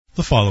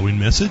The following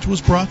message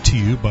was brought to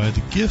you by the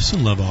gifts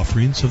and love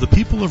offerings of the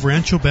people of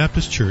Rancho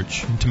Baptist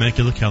Church in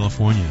Temecula,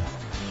 California.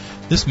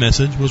 This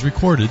message was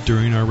recorded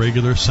during our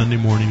regular Sunday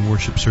morning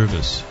worship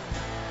service.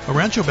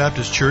 Rancho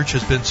Baptist Church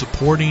has been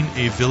supporting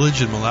a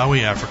village in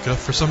Malawi, Africa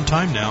for some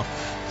time now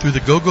through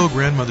the Go-Go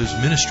Grandmothers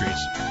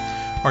Ministries.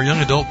 Our young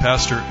adult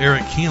pastor,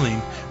 Eric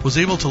Keeling, was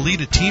able to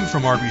lead a team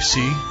from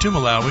RBC to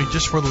Malawi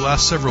just for the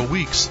last several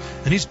weeks,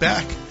 and he's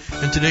back.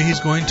 And today he's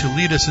going to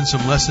lead us in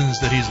some lessons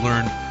that he's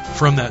learned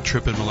from that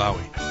trip in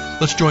Malawi.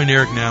 Let's join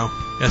Eric now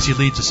as he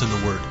leads us in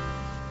the Word.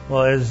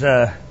 Well, as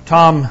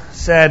Tom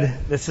said,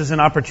 this is an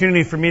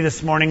opportunity for me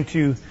this morning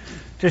to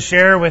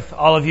share with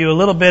all of you a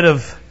little bit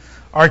of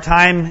our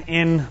time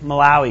in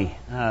Malawi.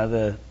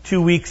 The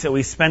 2 weeks that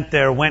we spent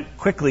there went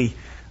quickly,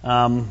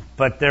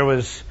 but there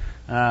was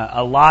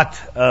a lot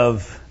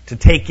to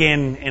take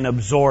in and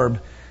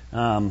absorb.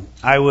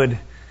 I would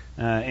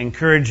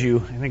encourage you,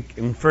 I think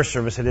in first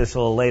service it is a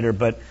little later,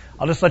 but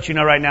I'll just let you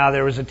know right now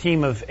there was a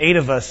team of 8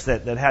 of us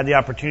that had the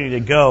opportunity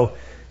to go.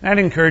 And I'd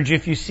encourage you,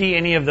 if you see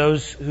any of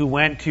those who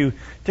went, to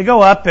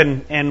go up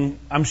and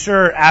I'm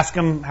sure ask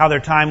them how their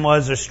time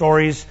was, their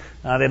stories.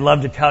 They'd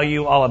love to tell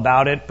you all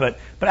about it, but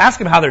ask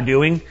them how they're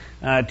doing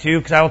too,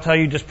 because I will tell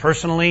you just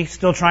personally,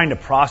 still trying to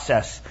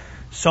process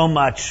so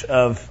much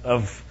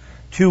of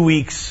 2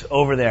 weeks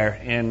over there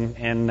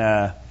and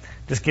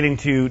just getting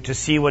to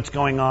see what's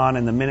going on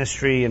in the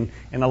ministry and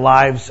in the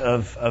lives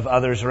of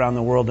others around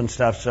the world and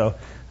stuff. So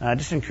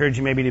just encourage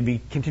you maybe to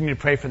continue to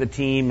pray for the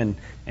team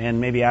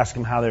and maybe ask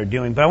them how they're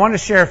doing. But I want to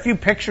share a few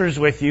pictures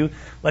with you,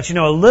 let you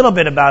know a little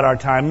bit about our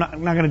time.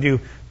 I'm not going to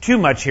do too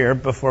much here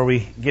before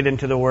we get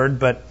into the Word,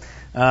 but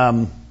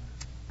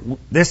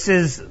this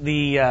is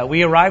we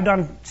arrived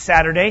on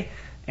Saturday.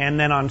 And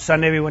then on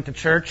Sunday we went to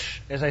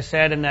church, as I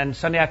said, and then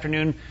Sunday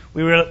afternoon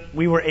we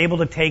were able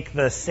to take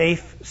the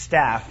SAFE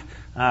staff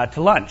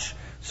to lunch.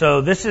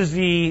 So this is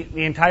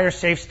the entire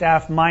SAFE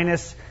staff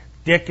minus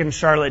Dick and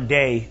Charlotte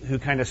Day, who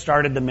kind of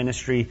started the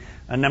ministry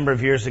a number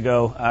of years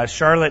ago.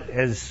 Charlotte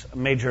has a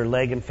major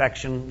leg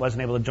infection,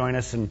 wasn't able to join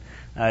us, and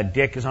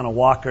Dick is on a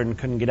walker and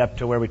couldn't get up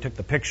to where we took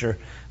the picture.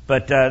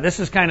 But this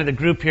is kind of the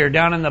group here.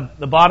 Down in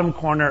the bottom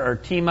corner are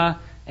Tima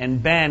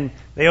and Ben.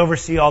 They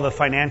oversee all the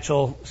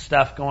financial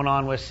stuff going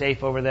on with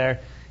SAFE over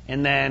there.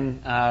 And then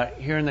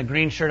here in the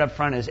green shirt up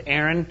front is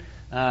Aaron.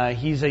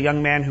 He's a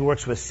young man who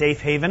works with Safe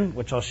Haven,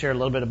 which I'll share a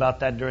little bit about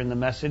that during the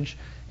message.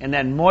 And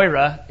then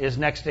Moira is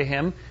next to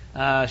him.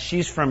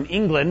 She's from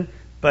England,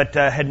 but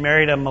had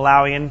married a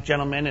Malawian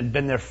gentleman and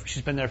been there.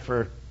 She's been there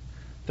for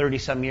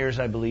 30-some years,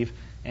 I believe.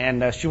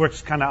 And she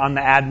works kind of on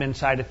the admin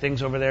side of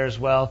things over there as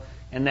well.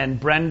 And then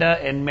Brenda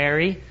and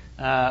Mary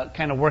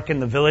kind of work in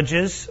the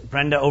villages.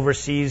 Brenda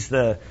oversees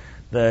the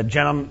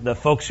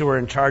folks who are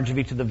in charge of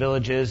each of the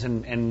villages,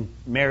 and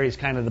Mary's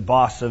kind of the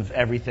boss of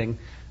everything.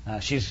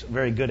 She's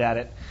very good at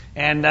it.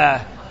 And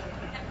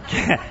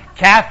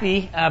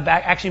Kathy,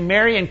 actually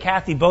Mary and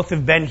Kathy both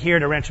have been here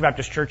to Rancho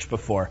Baptist Church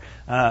before,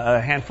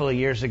 a handful of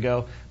years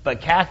ago.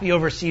 But Kathy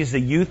oversees the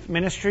youth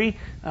ministry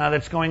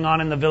that's going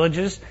on in the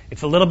villages.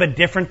 It's a little bit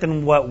different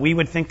than what we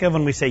would think of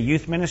when we say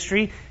youth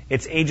ministry.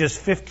 It's ages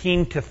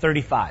 15 to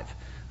 35.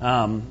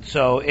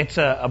 So it's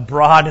a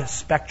broad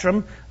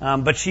spectrum,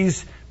 but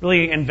she's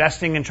really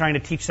investing in trying to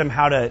teach them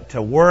how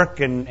to work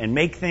and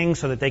make things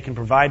so that they can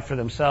provide for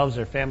themselves,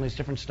 their families,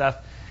 different stuff.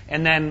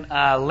 And then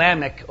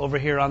Lamech over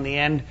here on the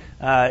end,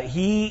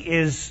 he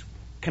is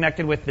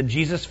connected with the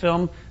Jesus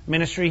Film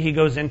Ministry. He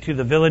goes into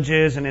the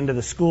villages and into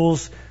the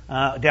schools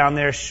down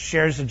there,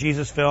 shares the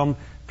Jesus Film,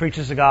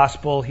 preaches the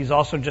gospel. He's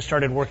also just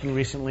started working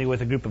recently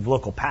with a group of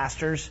local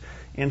pastors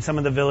in some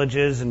of the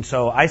villages. And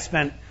so a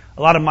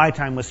lot of my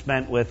time was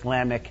spent with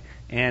Lamech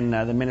and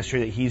the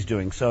ministry that he's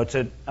doing. So it's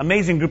an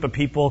amazing group of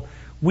people.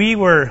 We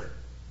were,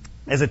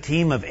 as a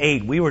team of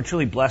 8, we were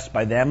truly blessed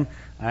by them.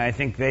 I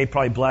think they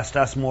probably blessed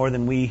us more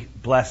than we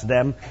blessed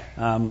them.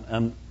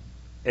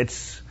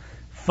 It's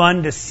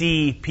fun to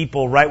see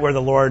people right where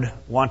the Lord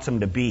wants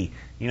them to be.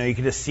 You know, you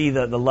can just see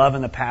the love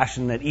and the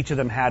passion that each of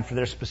them had for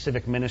their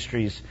specific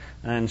ministries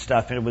and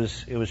stuff. And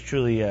it was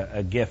truly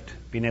a gift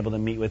being able to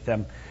meet with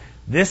them.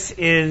 This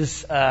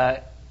is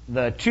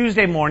the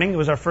Tuesday morning. It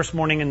was our first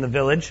morning in the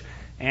village.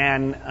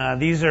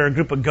 And these are a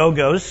group of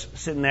go-go's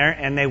sitting there,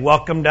 and they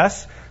welcomed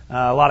us.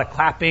 A lot of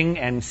clapping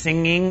and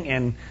singing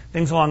and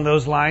things along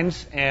those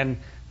lines. And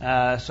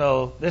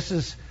so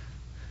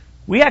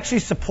we actually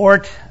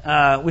support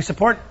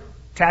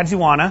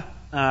Tadziwana,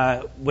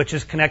 which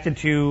is connected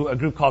to a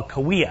group called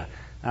Kauia.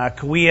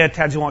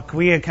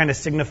 Kauia kind of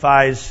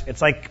signifies,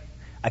 it's like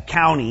a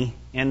county,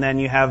 and then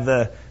you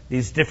have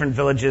these different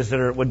villages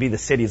that would be the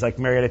cities, like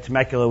Marietta,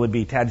 Temecula would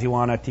be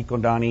Tadziwana,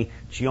 Tikondani,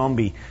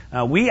 Chiombi.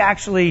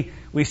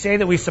 We say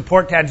that we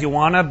support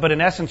Tadziwana, but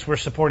in essence we're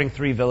supporting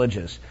 3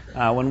 villages.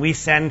 When we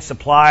send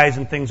supplies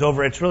and things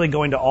over, it's really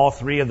going to all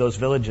 3 of those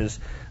villages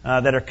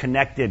that are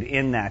connected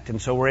in that. And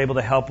so we're able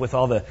to help with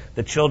all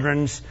the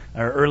children's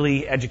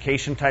early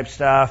education type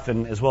stuff,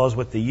 and as well as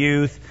with the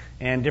youth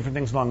and different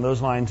things along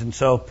those lines. And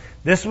so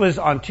this was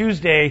on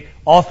Tuesday.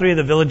 All 3 of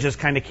the villages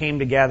kind of came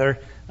together.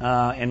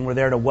 and were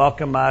there to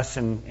welcome us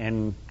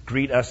and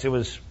greet us. It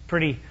was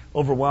pretty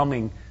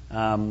overwhelming.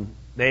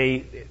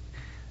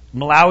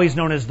 Malawi is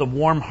known as the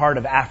warm heart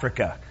of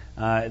Africa.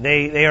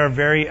 They are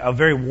a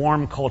very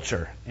warm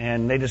culture,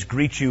 and they just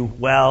greet you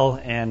well,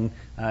 and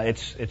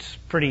it's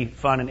pretty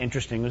fun and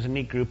interesting. It was a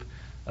neat group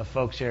of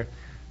folks here.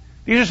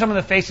 These are some of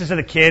the faces of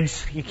the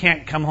kids. You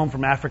can't come home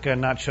from Africa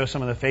and not show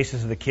some of the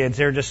faces of the kids.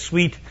 They're just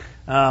sweet.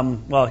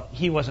 Well,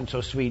 he wasn't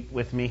so sweet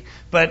with me,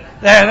 but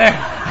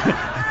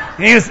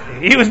he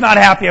was not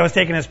happy I was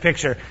taking his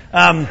picture.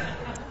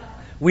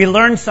 We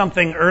learned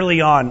something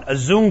early on.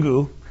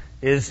 Azungu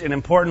is an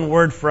important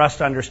word for us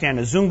to understand.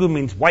 Azungu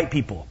means white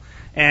people.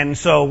 And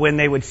so when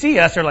they would see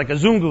us, they're like,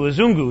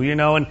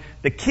 Azungu, and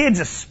the kids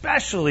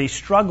especially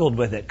struggled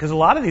with it, because a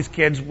lot of these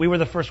kids, we were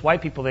the first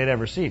white people they'd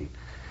ever seen.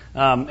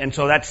 And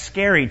so that's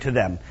scary to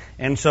them.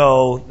 And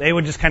so they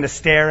would just kind of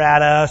stare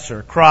at us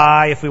or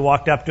cry if we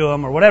walked up to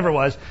them or whatever it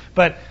was.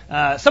 But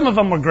some of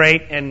them were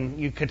great,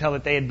 and you could tell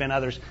that they had been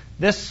others.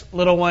 This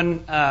little one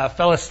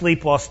fell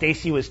asleep while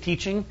Stacy was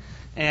teaching.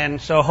 And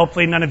so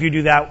hopefully none of you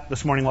do that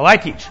this morning while I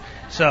teach.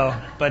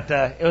 But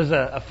it was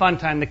a fun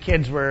time. The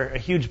kids were a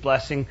huge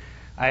blessing.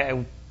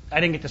 I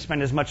didn't get to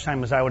spend as much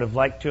time as I would have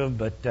liked to have,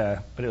 but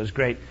it was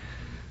great.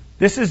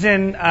 This is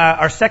in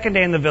our second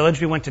day in the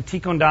village. We went to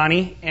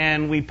Tikondani,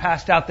 and we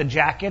passed out the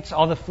jackets,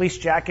 all the fleece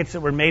jackets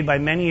that were made by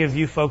many of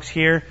you folks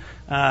here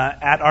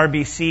at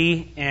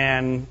RBC.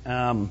 And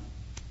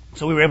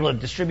so we were able to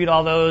distribute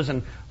all those,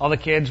 and all the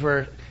kids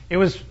were, it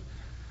was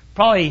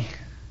probably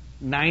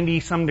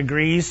 90-some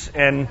degrees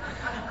and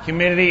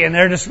humidity, and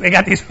they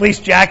got these fleece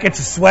jackets,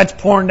 the sweat's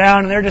pouring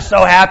down, and they're just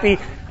so happy.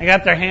 They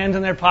got their hands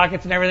in their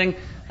pockets and everything.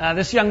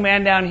 This young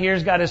man down here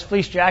has got his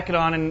fleece jacket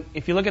on, and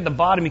if you look at the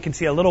bottom, you can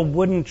see a little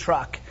wooden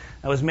truck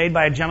that was made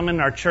by a gentleman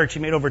in our church.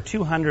 He made over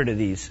 200 of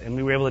these, and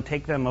we were able to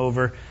take them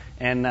over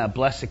and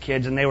bless the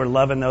kids, and they were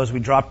loving those. We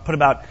put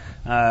about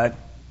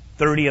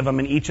 30 of them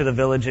in each of the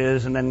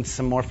villages, and then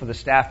some more for the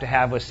staff to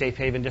have with Safe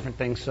Haven, different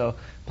things. So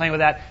playing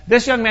with that.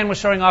 This young man was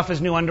showing off his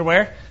new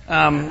underwear.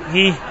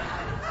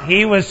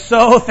 He was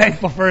so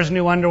thankful for his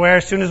new underwear.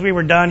 As soon as we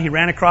were done, he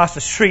ran across the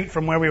street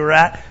from where we were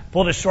at,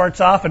 pulled his shorts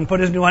off, and put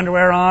his new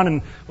underwear on,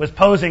 and was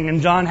posing.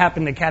 And John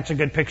happened to catch a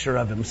good picture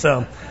of him.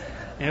 So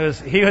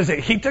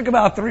he took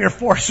about 3 or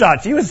 4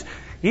 shots.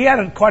 He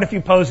had quite a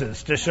few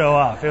poses to show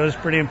off. It was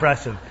pretty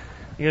impressive.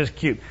 He was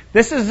cute.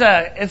 This is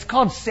it's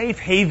called Safe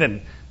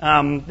Haven.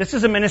 This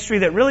is a ministry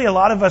that really a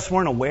lot of us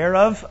weren't aware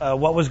of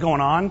what was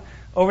going on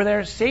over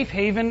there. Safe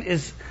Haven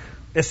is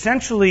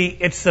essentially,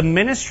 it's the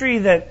ministry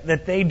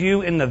that they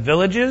do in the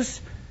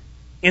villages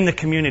in the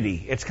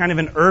community. It's kind of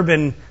an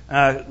urban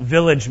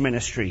village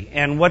ministry.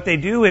 And what they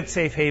do at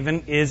Safe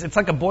Haven is it's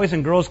like a boys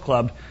and girls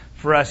club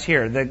for us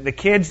here. The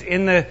kids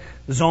in the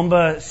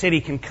Zomba city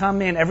can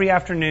come in every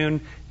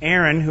afternoon.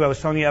 Aaron, who I was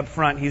telling you up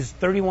front, he's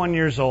 31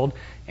 years old,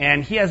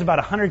 and he has about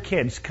 100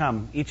 kids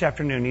come each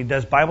afternoon. He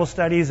does Bible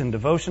studies and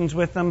devotions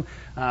with them,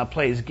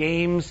 plays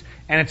games,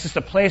 and it's just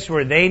a place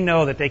where they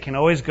know that they can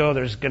always go.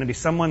 There's going to be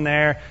someone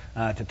there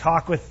to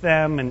talk with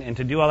them and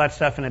to do all that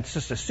stuff, and it's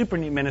just a super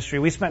neat ministry.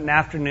 We spent an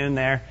afternoon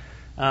there,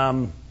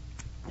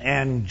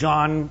 and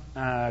John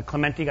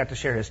Clementi got to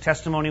share his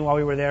testimony while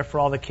we were there for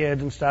all the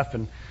kids and stuff,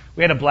 and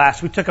we had a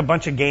blast. We took a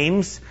bunch of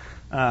games.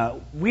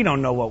 We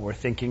don't know what we're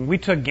thinking. We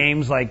took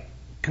games like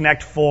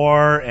Connect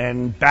 4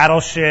 and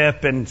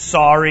Battleship and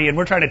Sorry, and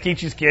we're trying to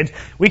teach these kids.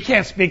 We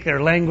can't speak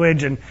their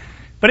language,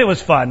 but it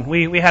was fun.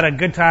 We had a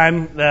good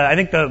time. I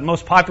think the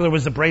most popular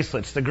was the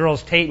bracelets. The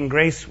girls, Tate and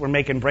Grace, were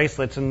making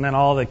bracelets, and then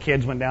all the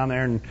kids went down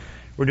there and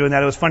were doing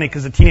that. It was funny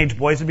because the teenage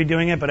boys would be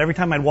doing it, but every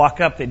time I'd walk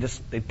up,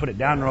 they'd put it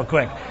down real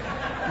quick.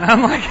 And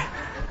I'm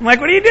like,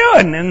 what are you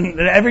doing? And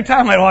every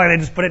time I'd walk, they'd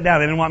just put it down.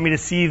 They didn't want me to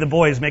see the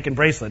boys making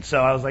bracelets.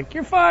 So I was like,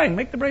 you're fine.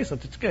 Make the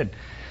bracelets. It's good.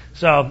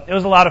 So it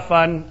was a lot of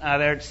fun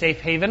there at Safe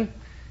Haven.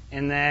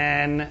 And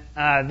then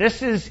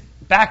this is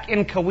back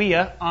in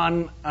Kauai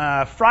on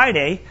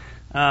Friday.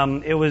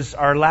 It was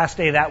our last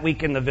day that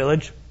week in the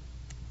village.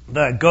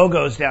 The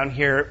Go-Go's down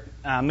here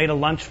made a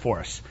lunch for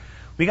us.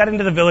 We got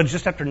into the village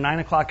just after 9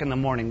 o'clock in the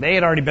morning. They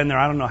had already been there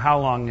I don't know how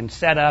long and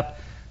set up.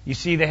 You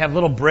see they have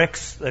little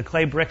bricks, the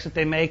clay bricks that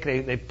they make.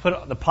 They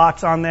put the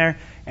pots on there,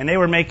 and they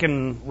were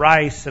making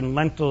rice and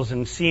lentils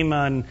and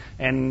sema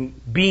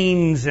and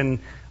beans and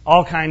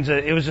all kinds of,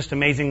 it was just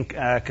amazing,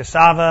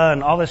 cassava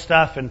and all this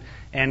stuff,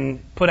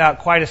 and put out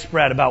quite a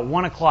spread. About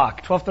 1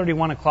 o'clock, 12:30,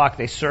 1 o'clock,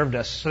 they served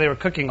us. So they were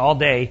cooking all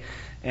day,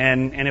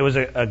 and it was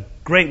a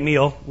great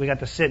meal. We got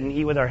to sit and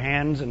eat with our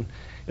hands, and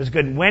it was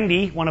good.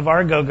 Wendy, one of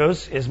our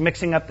Go-Go's, is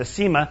mixing up the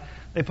sema.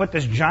 They put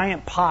this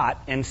giant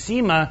pot, and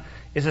sema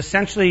is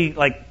essentially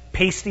like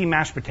pasty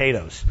mashed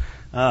potatoes.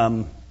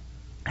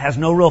 Has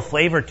no real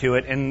flavor to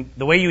it, and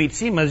the way you eat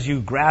sema is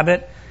you grab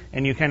it,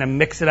 and you kind of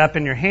mix it up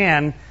in your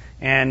hand,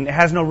 and it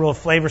has no real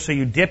flavor, so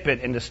you dip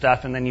it into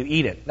stuff, and then you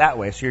eat it that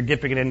way. So you're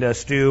dipping it into a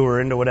stew or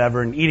into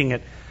whatever and eating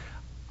it.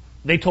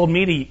 They told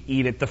me to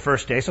eat it the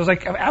first day, so I was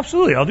like,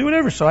 absolutely, I'll do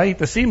whatever. So I eat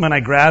the sema, and I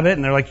grab it,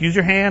 and they're like, use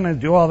your hand,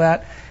 and do all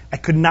that. I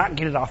could not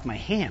get it off my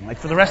hand. Like,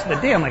 for the rest of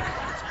the day, I'm like,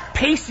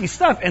 pasty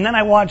stuff. And then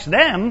I watched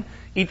them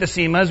eat the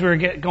sema as we were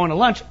going to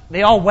lunch,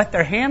 they all wet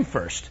their hand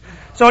first.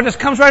 So it just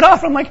comes right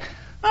off. I'm like,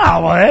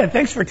 oh, well, hey,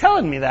 thanks for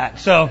telling me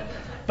that.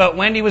 But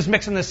Wendy was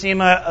mixing the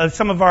sema.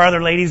 Some of our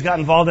other ladies got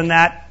involved in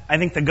that. I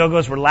think the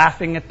Go-Go's were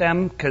laughing at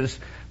them because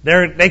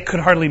they could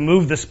hardly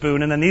move the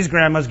spoon. And then these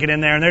grandmas get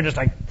in there and they're just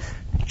like,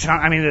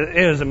 I mean,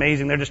 it was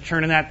amazing. They're just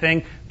churning that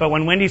thing. But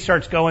when Wendy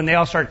starts going, they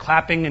all start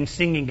clapping and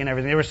singing and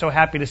everything. They were so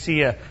happy to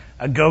see a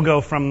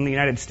Go-Go from the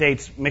United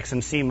States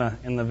mixing sema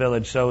in the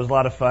village. So it was a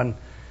lot of fun.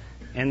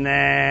 And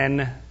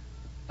then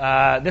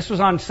this was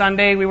on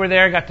Sunday. We were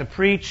there, got to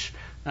preach.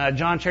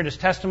 John shared his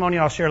testimony.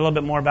 I'll share a little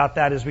bit more about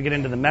that as we get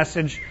into the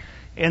message.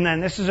 And then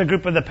this is a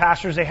group of the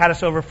pastors. They had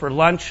us over for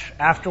lunch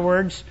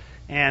afterwards.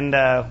 And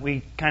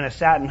we kind of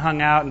sat and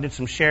hung out and did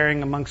some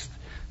sharing amongst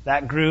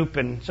that group.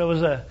 And so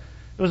it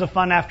was a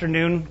fun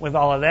afternoon with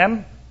all of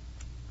them.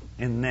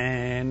 And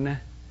then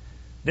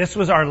this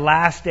was our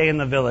last day in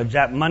the village.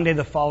 That Monday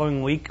the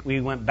following week,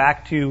 we went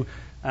back to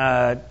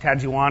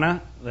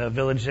Tajiwana, the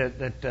village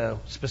that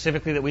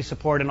specifically that we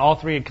support, and all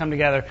three had come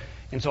together.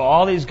 And so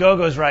all these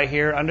Go-Go's right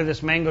here under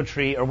this mango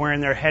tree are wearing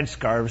their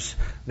headscarves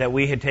that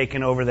we had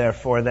taken over there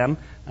for them.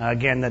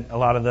 Again, that a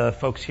lot of the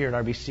folks here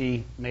at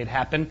RBC made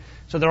happen.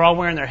 So they're all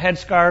wearing their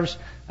headscarves.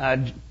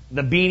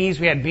 The beanies,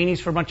 we had beanies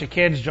for a bunch of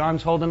kids.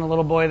 John's holding a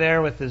little boy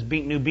there with his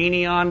new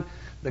beanie on.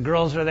 The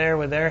girls are there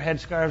with their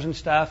headscarves and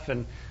stuff.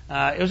 And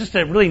it was just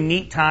a really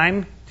neat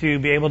time to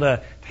be able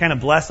to kind of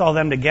bless all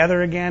them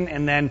together again.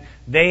 And then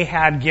they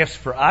had gifts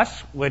for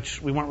us,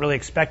 which we weren't really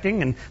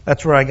expecting. And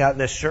that's where I got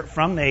this shirt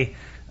from.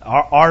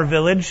 Our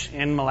village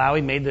in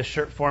Malawi made this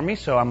shirt for me.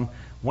 So I'm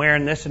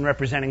wearing this and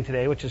representing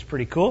today, which is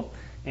pretty cool.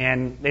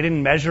 And they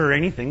didn't measure or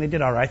anything. They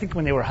did all right. I think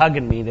when they were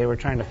hugging me, they were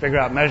trying to figure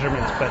out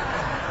measurements.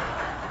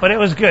 But it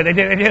was good. They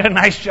did a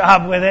nice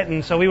job with it,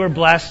 and so we were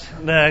blessed.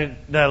 The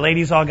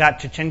ladies all got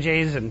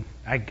chichinjes, and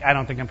I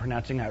don't think I'm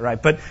pronouncing that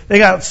right, but they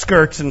got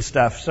skirts and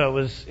stuff. So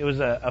it was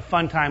a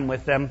fun time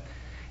with them.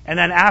 And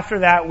then after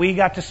that, we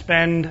got to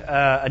spend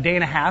a day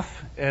and a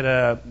half at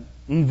a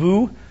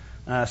Mvu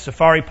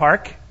Safari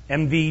Park,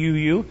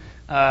 MVUU.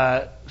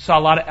 Saw a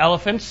lot of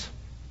elephants.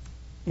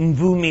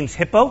 Mvu means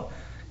hippo.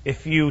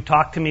 If you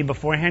talk to me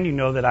beforehand, you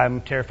know that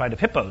I'm terrified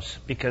of hippos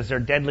because they're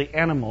deadly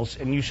animals,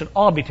 and you should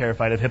all be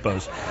terrified of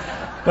hippos.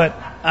 But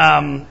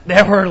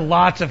there were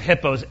lots of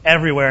hippos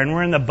everywhere, and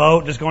we're in the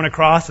boat just going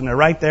across, and they're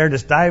right there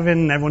just diving,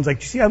 and everyone's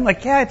like, you see? I'm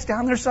like, yeah, it's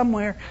down there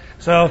somewhere.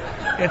 So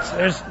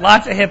there's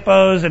lots of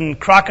hippos and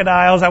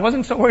crocodiles. I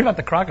wasn't so worried about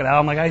the crocodile.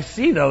 I'm like, I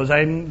see those,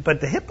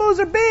 but the hippos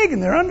are big,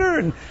 and they're under,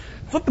 and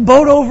flip the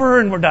boat over,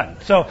 and we're done.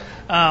 So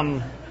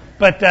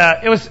But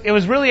it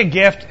was really a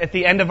gift at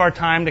the end of our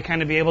time to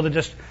kind of be able to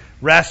just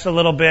rest a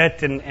little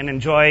bit and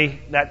enjoy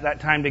that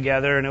time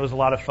together. And it was a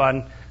lot of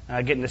fun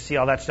getting to see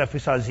all that stuff.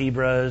 We saw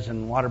zebras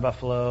and water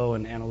buffalo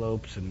and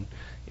antelopes, and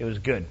it was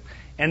good.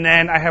 And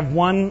then I have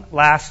one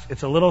last,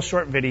 it's a little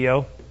short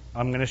video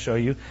I'm going to show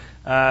you.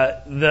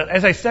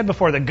 As I said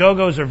before, the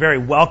Go-Go's are very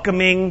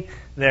welcoming.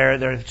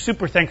 They're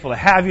super thankful to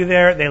have you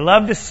there. They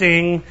love to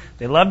sing.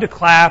 They love to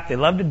clap. They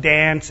love to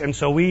dance. And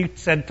so we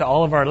said to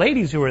all of our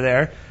ladies who were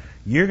there,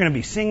 you're going to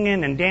be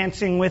singing and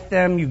dancing with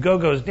them. You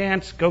Go-Go's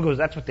dance. Go-Go's,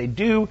 that's what they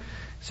do.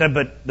 Said,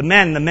 but the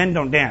men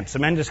don't dance. The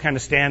men just kind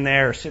of stand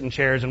there or sit in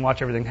chairs and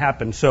watch everything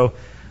happen. So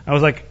I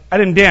was like, I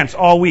didn't dance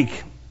all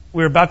week.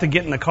 We were about to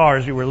get in the car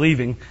as we were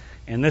leaving,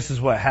 and this is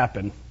what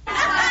happened.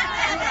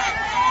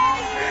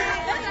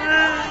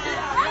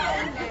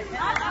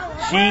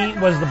 She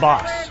was the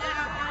boss.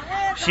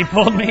 She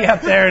pulled me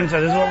up there and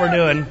said, this is what we're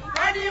doing.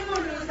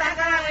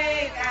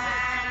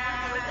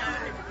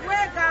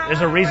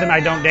 There's a reason I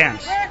don't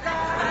dance.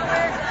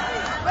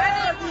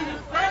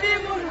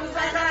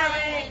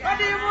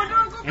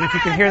 And if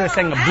you can hear her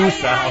saying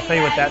Abusa, I'll tell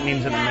you what that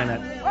means in a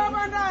minute.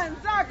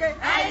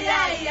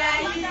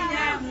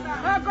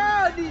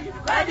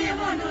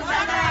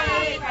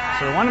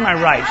 So the one to my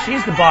right,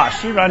 she's the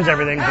boss. She runs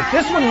everything. But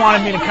this one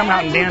wanted me to come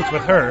out and dance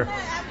with her.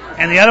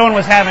 And the other one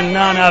was having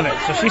none of it.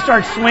 So she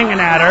starts swinging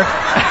at her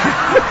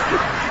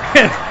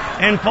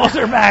and pulls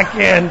her back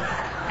in.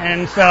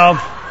 And so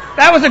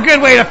that was a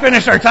good way to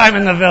finish our time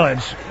in the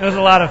village. It was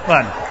a lot of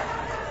fun.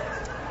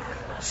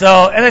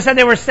 So, as I said,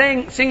 they were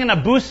singing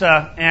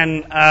Abusa,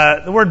 and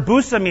the word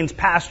Busa means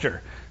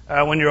pastor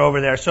when you're over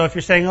there. So if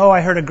you're saying, oh,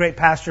 I heard a great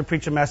pastor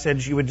preach a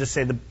message, you would just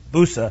say the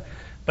Busa.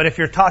 But if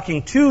you're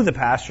talking to the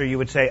pastor, you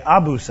would say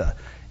Abusa.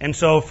 And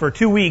so for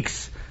 2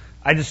 weeks,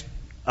 I just,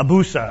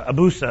 Abusa,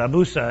 Abusa,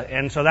 Abusa.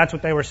 And so that's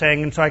what they were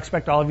saying. And so I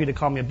expect all of you to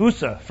call me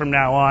Abusa from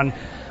now on,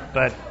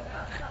 but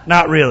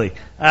not really.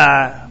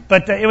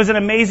 But it was an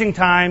amazing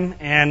time,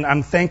 and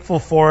I'm thankful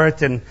for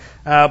it. And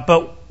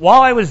but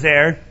while I was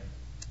there,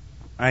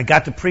 I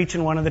got to preach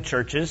in one of the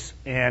churches,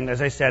 and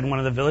as I said, one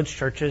of the village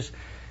churches.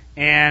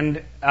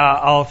 And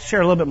I'll share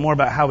a little bit more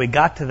about how we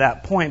got to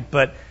that point.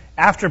 But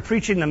after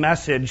preaching the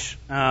message,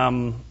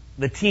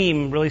 the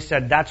team really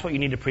said, that's what you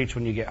need to preach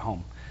when you get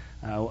home.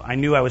 I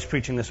knew I was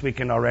preaching this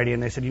weekend already,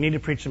 and they said, you need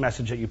to preach the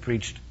message that you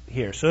preached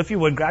here. So if you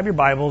would, grab your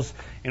Bibles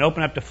and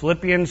open up to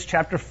Philippians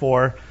chapter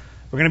 4.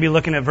 We're going to be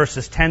looking at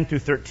verses 10 through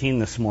 13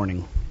 this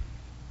morning.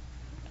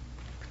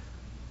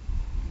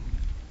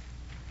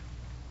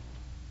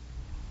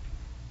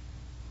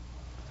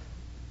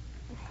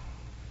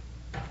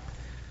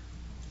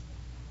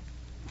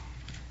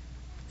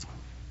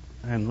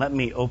 And let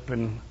me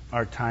open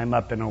our time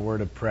up in a word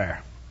of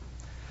prayer.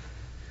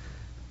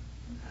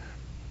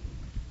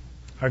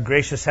 Our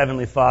gracious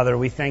Heavenly Father,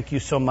 we thank you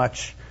so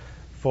much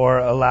for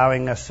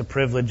allowing us the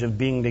privilege of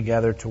being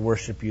together to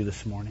worship you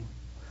this morning.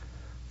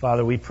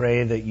 Father, we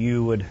pray that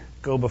you would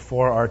go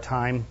before our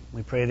time.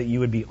 We pray that you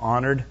would be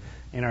honored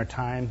in our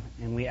time,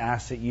 and we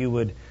ask that you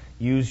would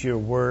use your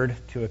word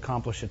to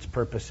accomplish its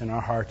purpose in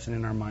our hearts and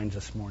in our minds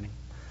this morning.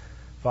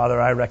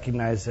 Father, I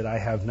recognize that I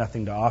have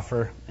nothing to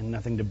offer and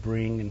nothing to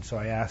bring, and so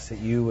I ask that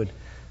you would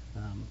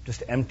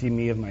just empty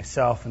me of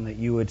myself and that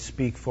you would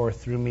speak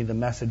forth through me the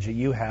message that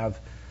you have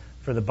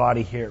for the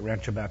body here at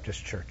Rancho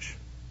Baptist Church.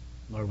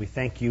 Lord, we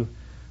thank you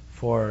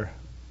for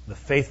the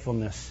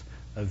faithfulness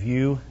of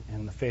you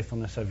and the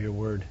faithfulness of your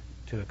word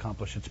to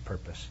accomplish its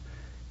purpose.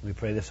 We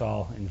pray this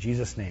all in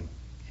Jesus' name.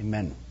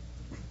 Amen.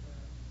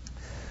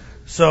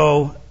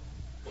 So,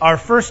 our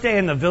first day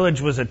in the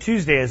village was a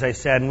Tuesday, as I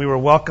said, and we were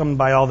welcomed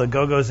by all the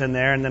go-go's in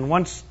there. And then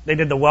once they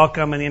did the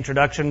welcome and the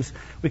introductions,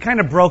 we kind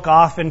of broke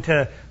off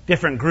into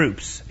different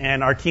groups.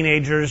 And our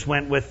teenagers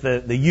went with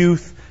the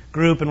youth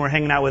group, and we're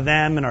hanging out with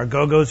them. And our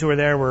go-go's who were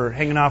there were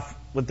hanging off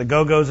with the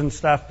go-go's and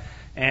stuff.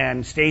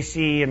 And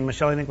Stacy and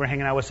Michelle, I think, were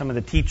hanging out with some of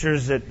the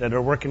teachers that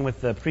are working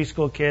with the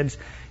preschool kids.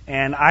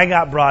 And I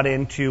got brought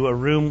into a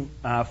room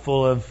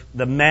full of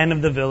the men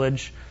of the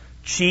village,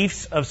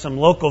 chiefs of some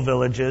local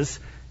villages,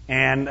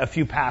 and a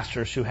few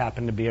pastors who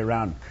happened to be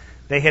around.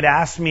 They had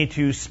asked me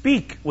to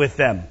speak with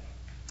them.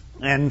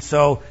 And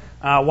so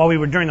while we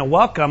were doing the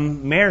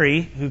welcome,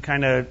 Mary, who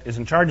kind of is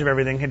in charge of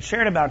everything, had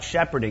shared about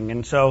shepherding.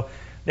 And so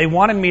they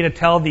wanted me to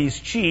tell these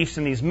chiefs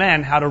and these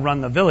men how to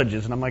run the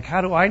villages. And I'm like, how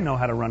do I know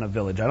how to run a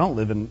village? I don't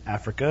live in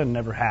Africa and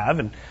never have.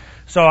 And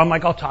so I'm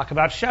like, I'll talk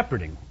about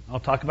shepherding. I'll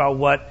talk about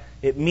what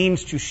it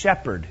means to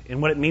shepherd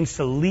and what it means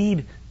to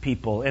lead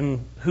people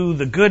and who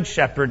the good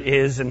shepherd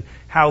is and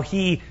how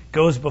he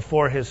goes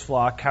before his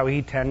flock, how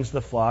he tends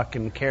the flock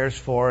and cares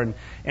for.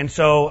 And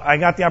so I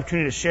got the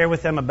opportunity to share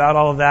with them about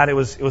all of that. It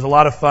was a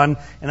lot of fun.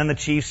 And then the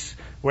chiefs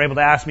were able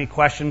to ask me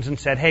questions and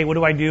said, hey, what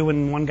do I do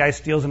when one guy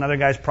steals another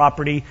guy's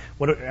property?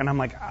 And I'm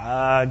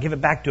like, give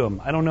it back to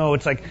him. I don't know.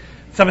 It's like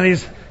some of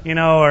these,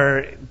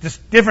 are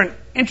just different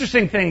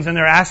interesting things. And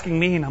they're asking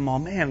me, and I'm all,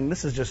 man,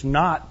 this is just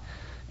not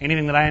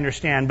anything that I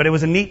understand. But it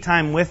was a neat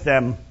time with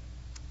them.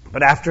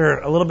 But after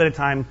a little bit of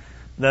time,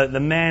 the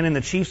men and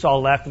the chiefs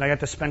all left, and I got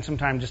to spend some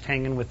time just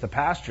hanging with the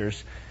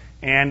pastors.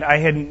 And I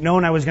had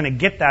known I was going to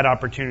get that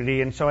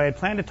opportunity, and so I had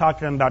planned to talk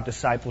to them about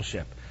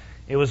discipleship.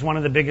 It was one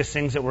of the biggest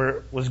things that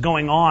was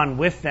going on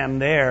with them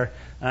there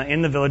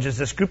in the villages.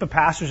 This group of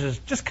pastors is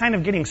just kind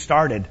of getting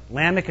started.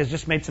 Lamech has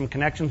just made some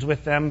connections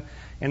with them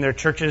in their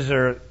churches,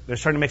 or they're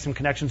starting to make some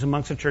connections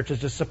amongst the churches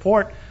to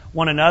support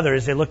one another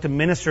as they look to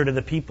minister to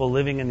the people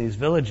living in these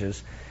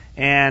villages.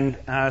 And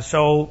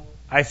so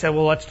I said,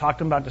 well, let's talk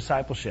to them about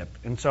discipleship.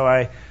 And so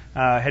I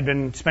had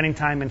been spending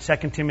time in 2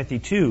 Timothy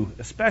 2,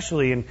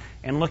 especially,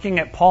 and looking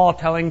at Paul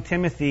telling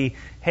Timothy,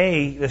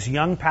 hey, this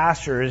young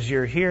pastor, as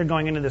you're here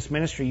going into this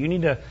ministry, you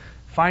need to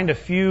find a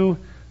few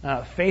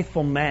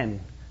faithful men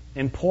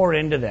and pour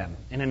into them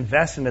and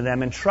invest into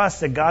them and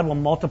trust that God will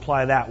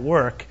multiply that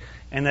work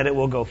and that it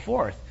will go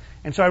forth.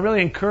 And so I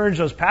really encouraged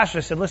those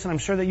pastors. I said, listen, I'm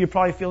sure that you're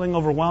probably feeling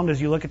overwhelmed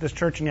as you look at this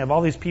church and you have all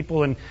these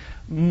people, and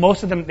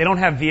most of them, they don't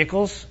have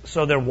vehicles,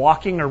 so they're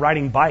walking or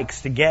riding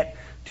bikes to get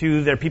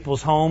to their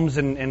people's homes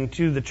and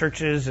to the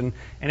churches and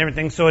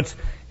everything. So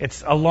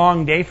it's a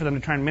long day for them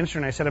to try and minister.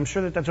 And I said, I'm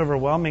sure that that's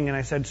overwhelming. And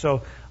I said,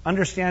 so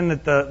understand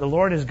that the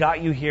Lord has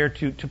got you here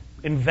to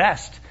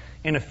invest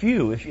in a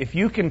few. If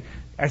you can,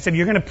 I said,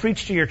 you're going to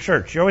preach to your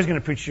church. You're always going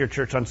to preach to your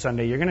church on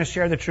Sunday. You're going to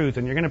share the truth,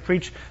 and you're going to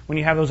preach when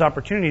you have those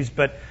opportunities.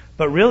 But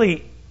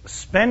really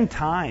spend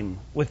time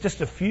with just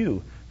a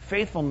few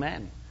faithful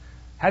men.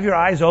 Have your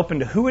eyes open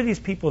to who are these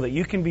people that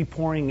you can be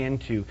pouring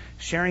into,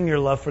 sharing your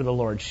love for the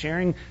Lord,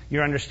 sharing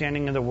your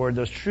understanding of the Word,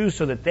 those truths,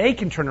 so that they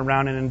can turn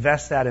around and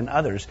invest that in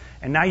others.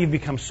 And now you've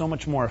become so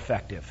much more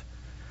effective.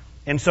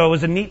 And so it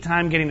was a neat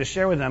time getting to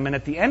share with them. And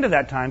at the end of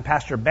that time,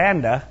 Pastor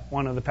Banda,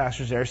 one of the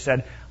pastors there,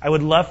 said, I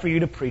would love for you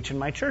to preach in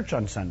my church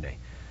on Sunday.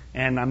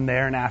 And I'm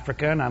there in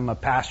Africa, and I'm a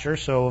pastor,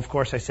 so of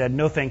course I said,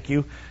 no, thank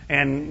you.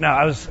 And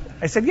no,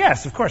 I said,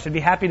 yes, of course, I'd be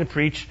happy to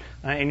preach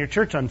in your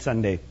church on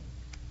Sunday.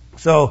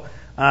 So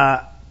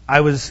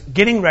I was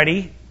getting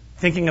ready,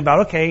 thinking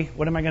about, okay,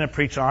 what am I going to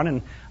preach on?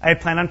 And I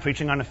had planned on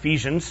preaching on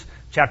Ephesians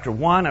chapter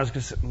 1. I'm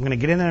going to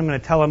get in there, I'm going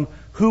to tell them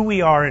who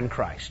we are in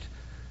Christ.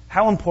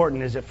 How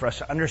important is it for us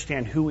to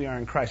understand who we are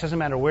in Christ? It doesn't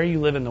matter where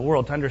you live in the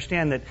world, to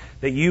understand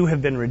that you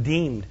have been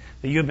redeemed,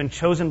 that you have been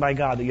chosen by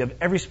God, that you have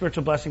every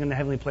spiritual blessing in the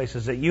heavenly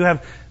places, that you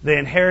have the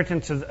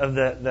inheritance of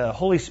the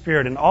Holy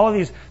Spirit, and all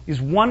of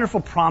these wonderful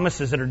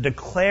promises that are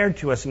declared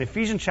to us in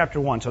Ephesians chapter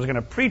 1. So I was going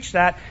to preach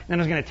that, and then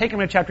I was going to take them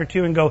to chapter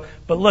 2 and go,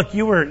 but look,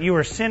 you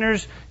were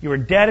sinners, you were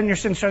dead in your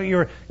sins, so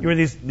you were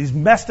these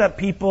messed up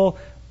people.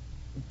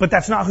 But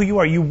that's not who you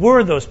are. You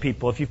were those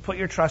people. If you've put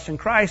your trust in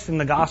Christ, and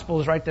the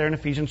gospel is right there in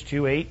Ephesians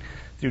 2:8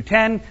 through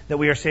 10, that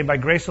we are saved by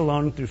grace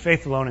alone, through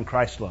faith alone, in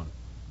Christ alone.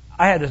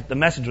 The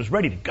message was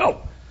ready to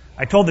go.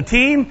 I told the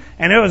team,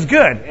 and it was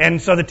good.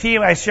 And so the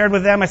team, I shared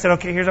with them, I said,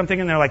 okay, here's what I'm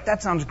thinking. They're like,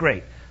 that sounds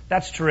great.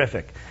 That's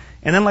terrific.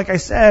 And then, like I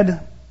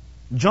said,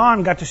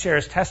 John got to share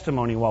his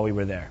testimony while we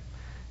were there.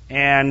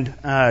 And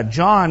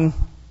John,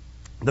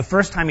 the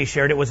first time he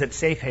shared it was at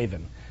Safe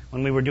Haven,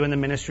 when we were doing the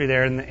ministry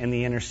there in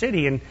the inner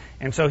city.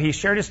 And so he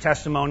shared his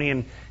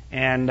testimony,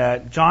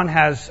 and John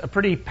has a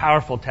pretty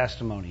powerful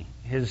testimony.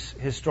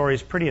 His story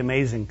is pretty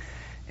amazing.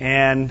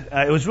 And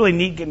it was really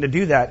neat getting to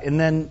do that. And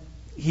then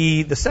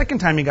the second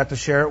time he got to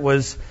share it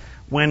was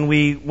when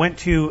we went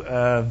to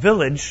a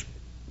village.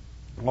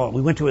 Well,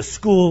 we went to a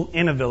school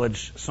in a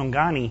village,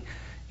 Songani,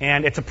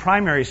 and it's a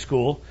primary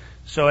school,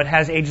 so it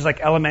has ages like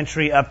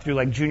elementary up through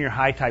like junior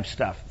high type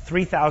stuff.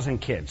 3,000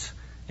 kids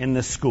in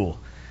this school.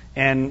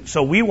 And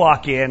so we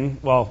walk in,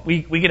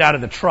 we get out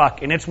of the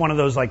truck, and it's one of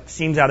those like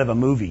scenes out of a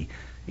movie.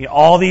 You know,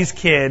 all these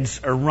kids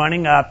are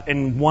running up,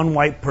 and one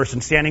white person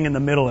standing in the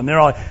middle, and they're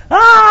all like,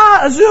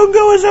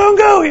 Azungu,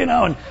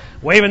 Azungu, and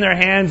waving their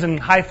hands and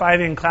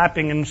high-fiving and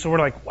clapping. And so we're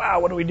like,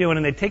 wow, what are we doing?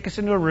 And they take us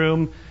into a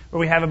room where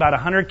we have about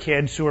 100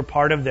 kids who are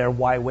part of their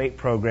Why Wait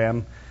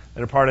program,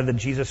 that are part of the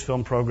Jesus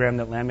Film program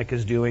that Lamech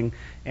is doing.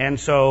 And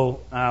so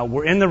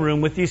we're in the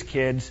room with these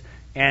kids,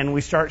 and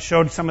we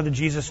showed some of the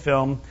Jesus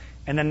Film,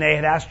 and then they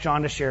had asked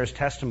John to share his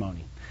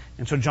testimony.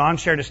 And so John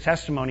shared his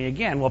testimony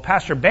again. Well,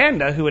 Pastor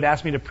Banda, who had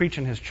asked me to preach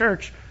in his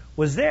church,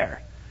 was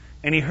there.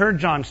 And he heard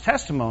John's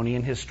testimony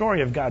and his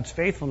story of God's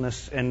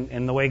faithfulness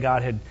and the way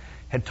God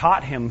had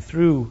taught him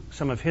through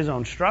some of his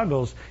own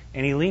struggles.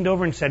 And he leaned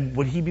over and said,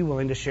 would he be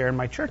willing to share in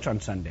my church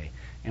on Sunday?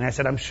 And I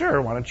said, I'm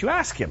sure. Why don't you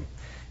ask him?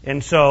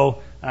 And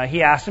so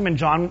he asked him, and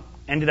John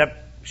ended up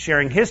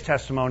sharing his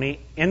testimony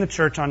in the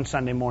church on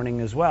Sunday morning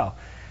as well.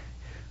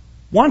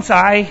 Once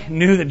I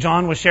knew that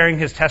John was sharing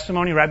his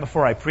testimony right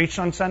before I preached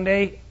on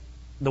Sunday,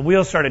 the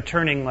wheels started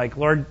turning like,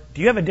 Lord,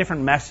 do you have a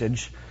different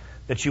message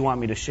that you want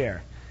me to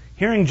share?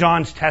 Hearing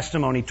John's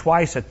testimony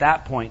twice at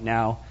that point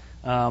now,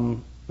 it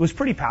was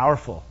pretty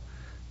powerful.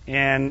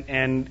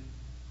 And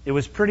it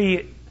was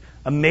pretty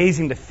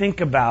amazing to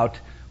think about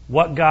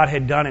what God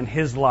had done in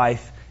his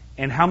life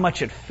and how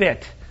much it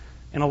fit,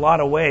 in a lot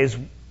of ways,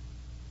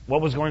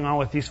 what was going on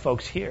with these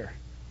folks here.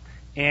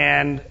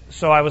 And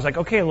so I was like,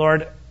 okay,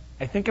 Lord,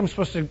 I think I'm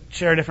supposed to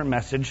share a different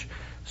message.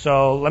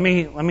 So let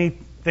me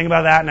think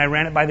about that. And I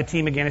ran it by the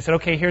team again. I said,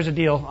 okay, here's a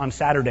deal. On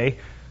Saturday,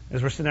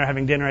 as we're sitting there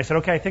having dinner, I said,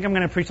 okay, I think I'm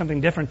going to preach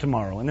something different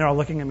tomorrow. And they're all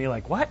looking at me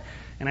like, what?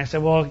 And I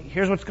said, well,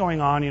 here's what's going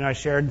on. I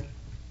shared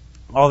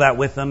all that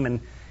with them.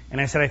 And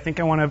I said, I think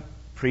I want to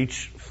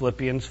preach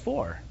Philippians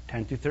 4,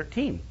 10 through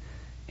 13.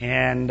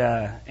 And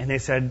they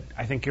said,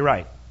 I think you're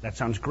right. That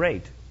sounds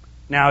great.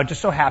 Now, it just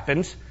so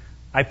happens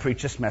I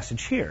preached this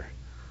message here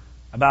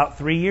about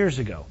 3 years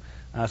ago.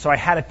 So I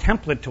had a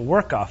template to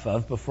work off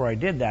of before I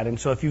did that. And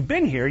so if you've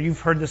been here,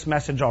 you've heard this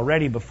message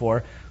already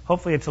before.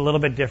 Hopefully it's a little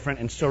bit different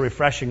and still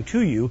refreshing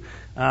to you.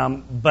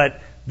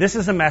 But this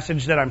is a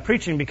message that I'm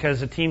preaching because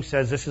the team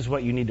says this is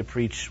what you need to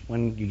preach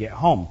when you get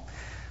home.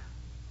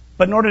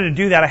 But in order to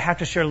do that, I have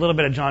to share a little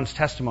bit of John's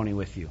testimony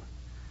with you,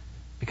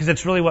 because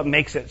it's really what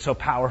makes it so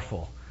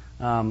powerful,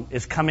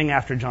 is coming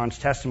after John's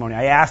testimony.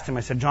 I asked him,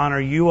 I said, John,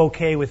 are you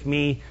okay with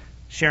me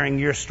sharing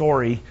your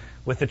story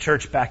with the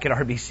church back at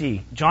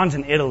RBC? John's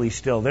in Italy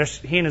still.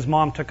 He and his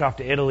mom took off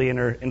to Italy and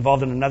are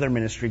involved in another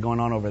ministry going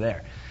on over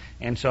there.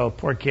 And so,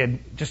 poor kid,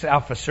 just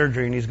out for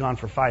surgery, and he's gone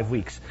for 5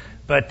 weeks.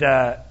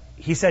 But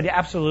he said, yeah,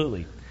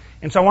 absolutely.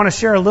 And so I want to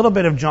share a little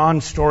bit of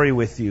John's story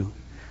with you.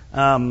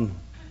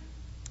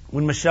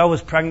 When Michelle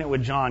was pregnant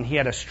with John, he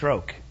had a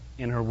stroke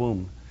in her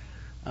womb.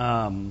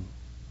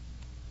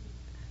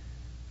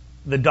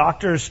 The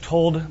doctors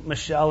told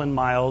Michelle and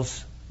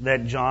Miles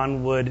that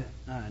John would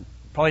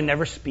probably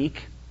never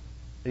speak,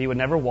 that he would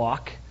never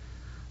walk,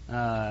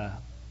 and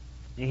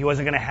he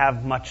wasn't going to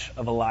have much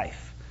of a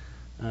life.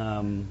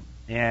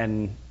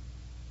 And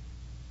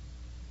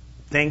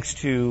thanks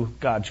to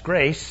God's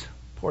grace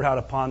poured out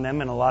upon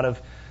them and a lot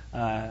of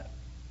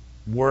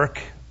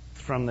work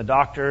from the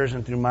doctors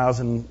and through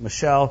Miles and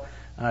Michelle,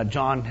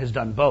 John has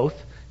done both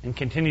and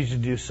continues to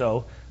do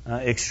so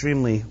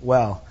extremely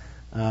well.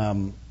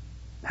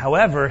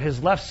 However,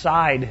 his left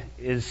side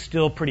is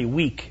still pretty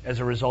weak as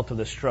a result of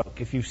the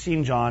stroke. If you've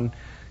seen John,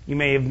 you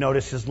may have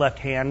noticed his left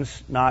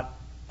hand's not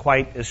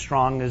quite as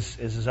strong as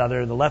his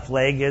other. The left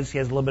leg is. He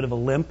has a little bit of a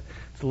limp.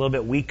 It's a little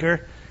bit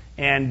weaker.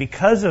 And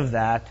because of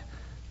that,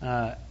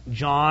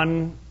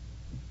 John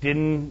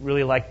didn't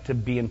really like to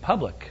be in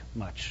public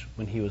much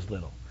when he was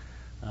little.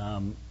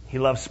 He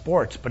loved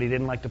sports, but he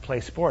didn't like to play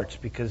sports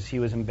because he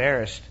was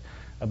embarrassed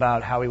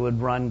about how he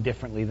would run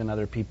differently than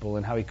other people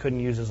and how he couldn't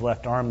use his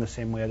left arm the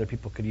same way other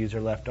people could use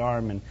their left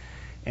arm.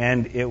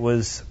 And it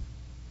was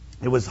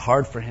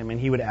hard for him, and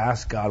he would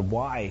ask God,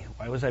 why?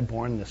 Why was I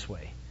born this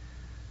way?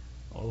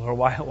 Oh, Lord,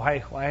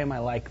 why am I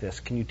like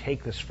this? Can you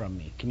take this from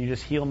me? Can you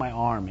just heal my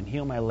arm and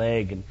heal my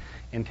leg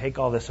and take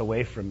all this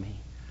away from me?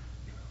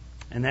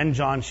 And then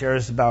John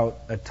shares about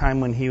a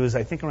time when he was,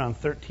 I think, around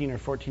 13 or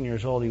 14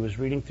 years old. He was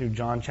reading through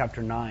John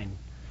chapter 9.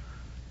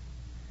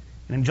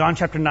 And in John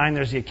chapter 9,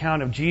 there's the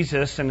account of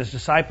Jesus and his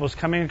disciples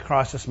coming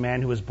across this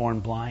man who was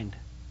born blind.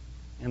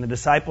 And the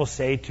disciples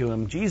say to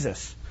him,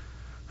 Jesus,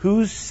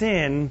 whose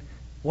sin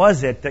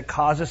was it that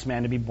caused this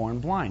man to be born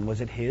blind?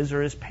 Was it his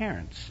or his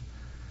parents?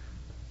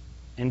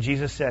 And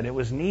Jesus said, it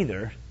was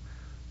neither,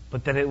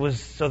 but that it was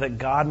so that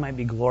God might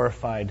be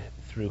glorified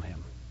through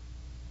him.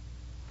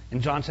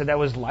 And John said that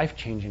was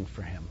life-changing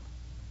for him.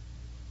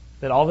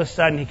 That all of a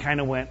sudden he kind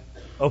of went,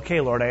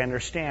 okay, Lord, I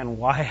understand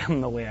why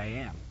I'm the way I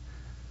am.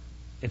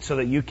 It's so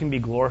that you can be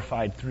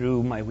glorified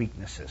through my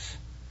weaknesses.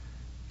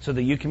 So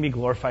that you can be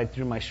glorified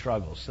through my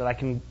struggles. So that I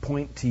can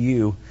point to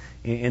you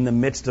in the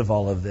midst of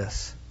all of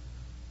this.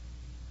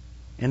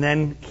 And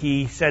then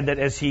he said that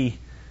as he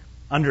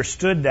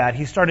understood that,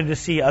 he started to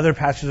see other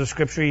passages of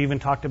Scripture. He even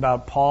talked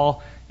about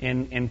Paul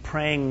in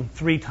praying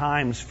 3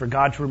 times for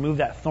God to remove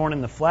that thorn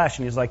in the flesh.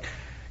 And he's like,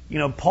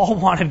 Paul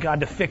wanted God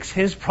to fix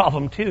his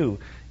problem too.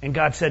 And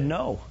God said,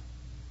 no,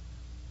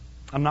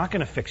 I'm not going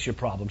to fix your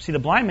problem. See, the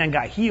blind man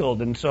got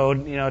healed. And so,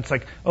 it's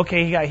like,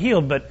 okay, he got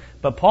healed.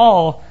 But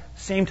Paul,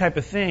 same type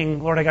of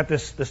thing. Lord, I got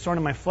this thorn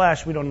in my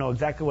flesh. We don't know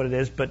exactly what it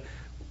is. But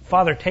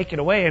Father, take it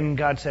away. And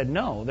God said,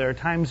 no, there are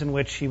times in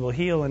which he will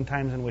heal and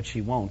times in which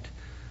he won't.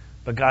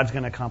 But God's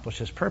going to accomplish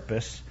his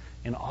purpose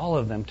in all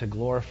of them to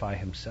glorify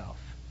himself.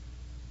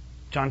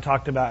 John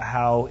talked about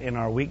how in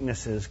our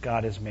weaknesses,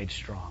 God is made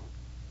strong.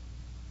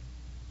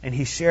 And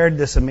he shared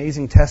this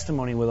amazing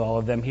testimony with all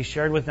of them. He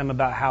shared with them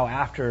about how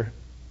after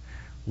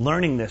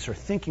learning this or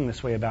thinking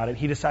this way about it,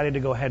 he decided to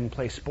go ahead and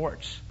play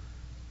sports.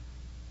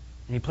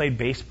 And he played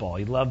baseball.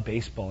 He loved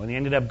baseball. And he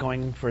ended up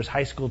going for his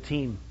high school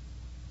team.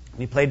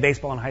 And he played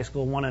baseball in high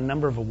school, won a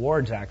number of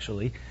awards,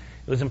 actually.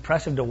 It was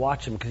impressive to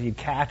watch him because he'd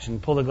catch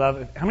and pull the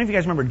glove. How many of you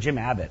guys remember Jim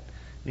Abbott?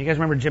 You guys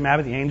remember Jim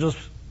Abbott, the Angels?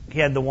 He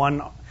had the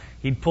one,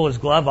 he'd pull his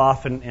glove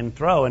off and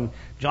throw. And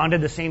John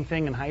did the same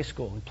thing in high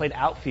school. He played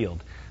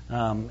outfield.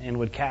 And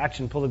would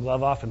catch and pull the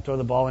glove off and throw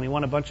the ball. And he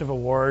won a bunch of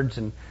awards,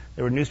 and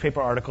there were newspaper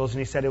articles. And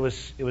he said it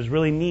was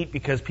really neat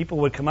because people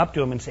would come up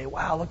to him and say,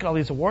 wow, look at all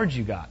these awards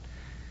you got.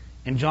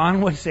 And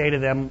John would say to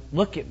them,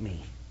 look at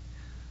me.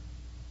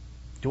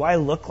 Do I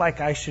look like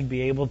I should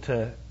be able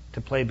to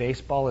play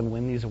baseball and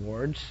win these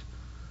awards?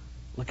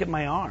 Look at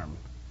my arm.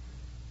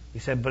 He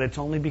said, but it's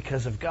only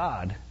because of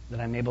God that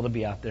I'm able to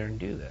be out there and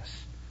do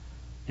this.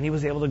 And he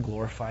was able to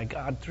glorify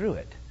God through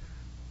it.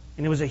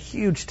 And it was a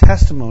huge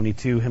testimony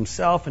to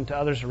himself and to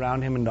others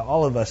around him and to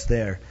all of us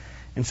there.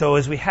 And so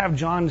as we have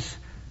John's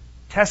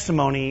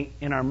testimony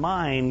in our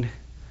mind,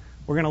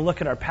 we're going to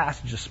look at our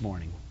passage this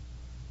morning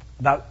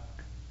about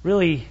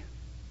really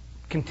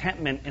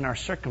contentment in our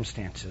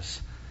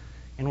circumstances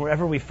and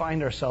wherever we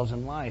find ourselves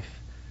in life,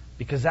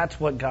 because that's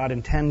what God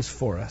intends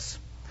for us.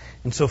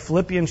 And so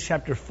Philippians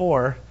chapter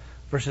 4,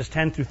 verses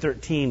 10 through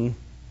 13,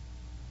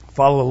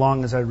 follow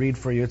along as I read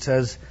for you. It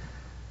says,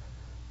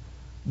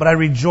 but I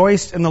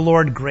rejoiced in the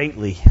Lord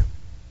greatly,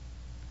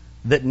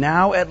 that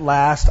now at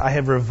last I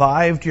have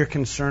revived your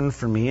concern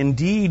for me.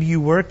 Indeed, you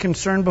were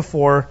concerned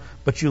before,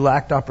 but you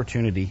lacked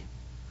opportunity.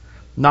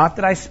 Not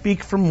that I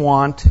speak from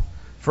want,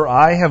 for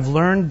I have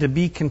learned to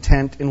be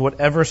content in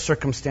whatever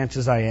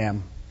circumstances I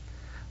am.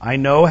 I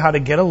know how to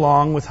get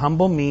along with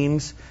humble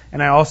means,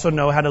 and I also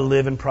know how to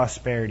live in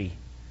prosperity.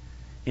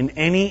 In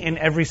any and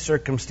every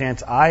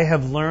circumstance, I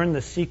have learned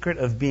the secret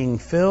of being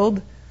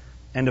filled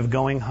and of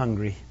going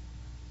hungry,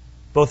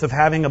 both of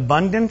having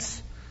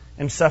abundance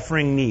and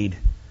suffering need.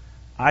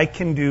 I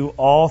can do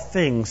all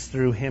things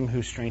through him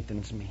who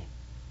strengthens me.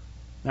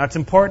 Now, it's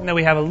important that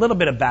we have a little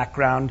bit of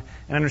background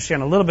and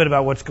understand a little bit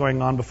about what's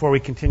going on before we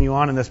continue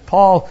on in this.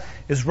 Paul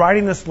is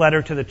writing this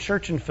letter to the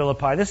church in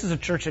Philippi. This is a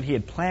church that he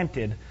had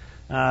planted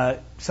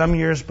some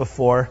years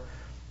before.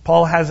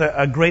 Paul has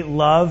a great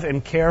love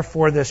and care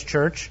for this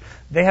church.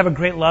 They have a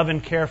great love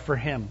and care for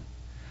him.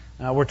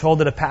 We're told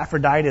that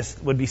Epaphroditus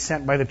would be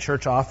sent by the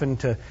church often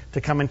to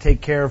come and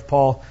take care of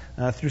Paul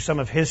through some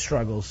of his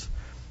struggles.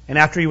 And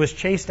after he was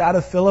chased out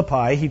of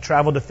Philippi, he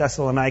traveled to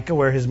Thessalonica,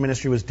 where his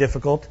ministry was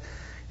difficult.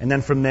 And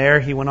then from there,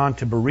 he went on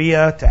to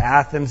Berea, to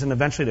Athens, and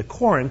eventually to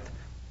Corinth.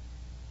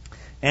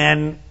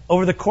 And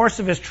over the course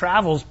of his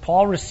travels,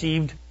 Paul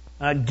received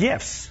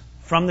gifts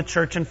from the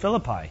church in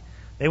Philippi.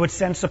 They would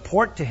send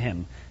support to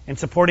him in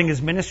supporting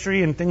his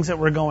ministry and things that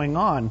were going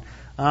on.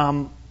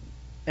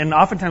 And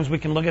oftentimes we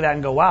can look at that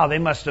and go, wow, they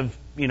must have,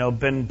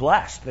 been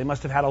blessed. They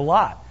must have had a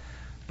lot.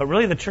 But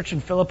really the church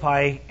in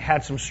Philippi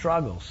had some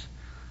struggles.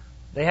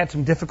 They had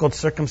some difficult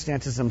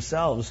circumstances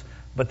themselves,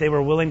 but they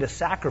were willing to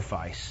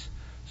sacrifice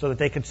so that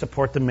they could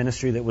support the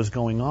ministry that was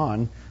going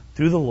on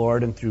through the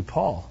Lord and through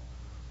Paul.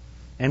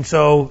 And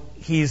so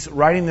he's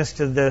writing this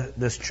to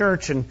this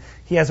church, and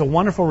he has a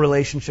wonderful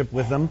relationship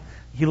with them.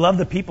 He loved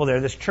the people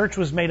there. This church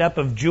was made up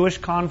of Jewish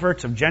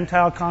converts, of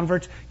Gentile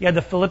converts. You had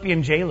the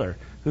Philippian jailer,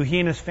 who he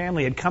and his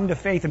family had come to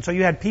faith. And so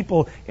you had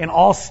people in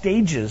all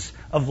stages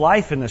of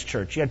life in this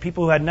church. You had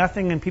people who had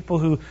nothing and people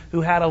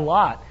who had a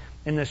lot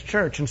in this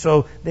church. And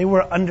so they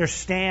were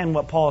understand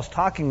what Paul is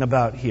talking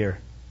about here.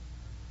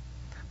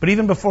 But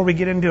even before we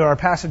get into our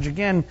passage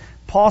again,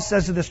 Paul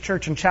says to this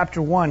church in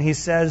chapter 1, he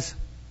says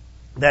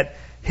that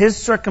his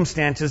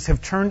circumstances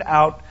have turned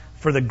out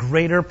for the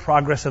greater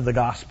progress of the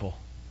gospel.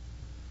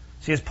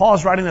 See, as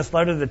Paul's writing this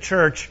letter to the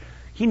church,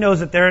 he knows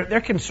that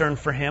they're concerned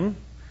for him.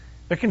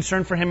 They're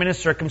concerned for him in his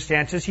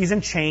circumstances. He's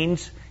in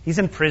chains. He's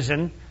in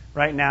prison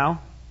right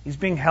now. He's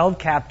being held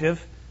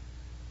captive.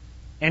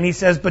 And he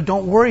says, but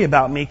don't worry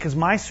about me, because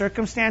my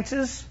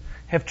circumstances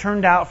have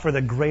turned out for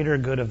the greater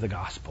good of the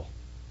gospel.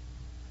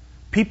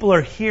 People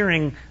are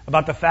hearing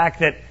about the fact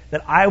that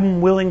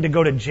I'm willing to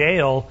go to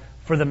jail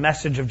for the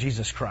message of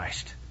Jesus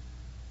Christ.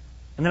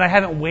 And that I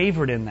haven't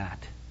wavered in that.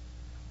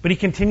 But he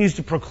continues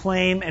to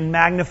proclaim and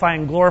magnify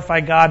and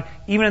glorify God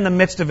even in the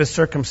midst of his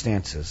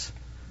circumstances.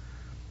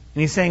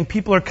 And he's saying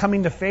people are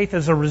coming to faith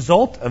as a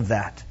result of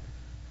that.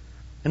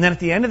 And then at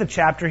the end of the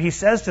chapter, he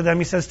says to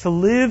them, to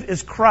live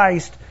is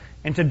Christ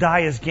and to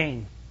die is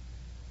gain.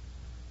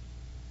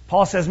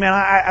 Paul says, man,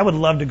 I would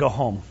love to go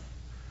home.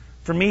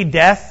 For me,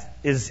 death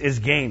is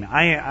gain.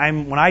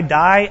 When I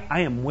die,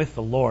 I am with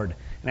the Lord.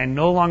 And I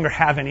no longer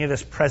have any of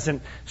this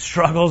present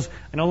struggles.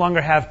 I no longer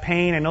have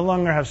pain. I no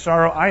longer have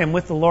sorrow. I am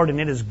with the Lord and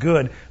it is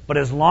good. But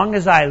as long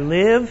as I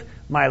live,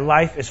 my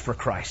life is for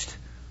Christ.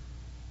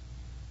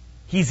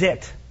 He's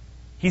it.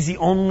 He's the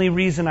only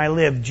reason I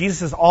live.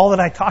 Jesus is all that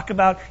I talk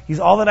about. He's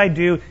all that I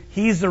do.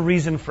 He's the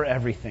reason for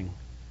everything.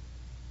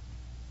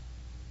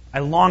 I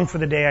long for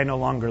the day I no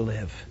longer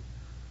live.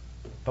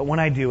 But when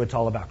I do, it's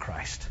all about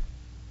Christ.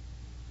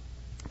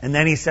 And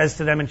then he says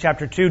to them in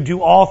chapter 2,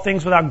 do all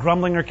things without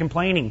grumbling or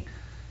complaining.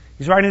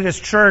 He's writing to this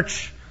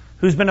church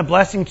who's been a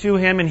blessing to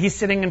him, and he's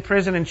sitting in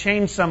prison and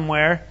chained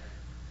somewhere.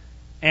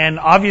 And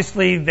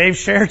obviously they've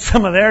shared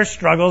some of their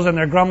struggles and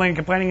they're grumbling and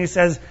complaining. He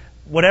says,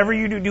 whatever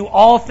you do, do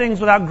all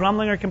things without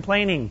grumbling or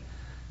complaining.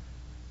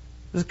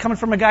 This is coming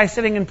from a guy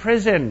sitting in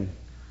prison,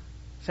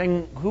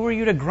 saying, who are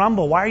you to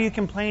grumble? Why are you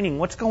complaining?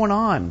 What's going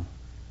on?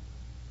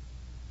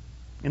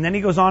 And then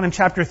he goes on in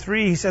chapter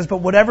 3, he says, but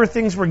whatever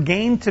things were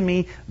gained to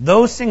me,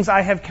 those things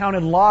I have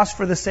counted loss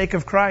for the sake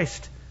of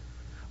Christ.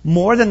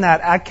 More than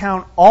that, I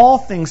count all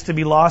things to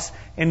be lost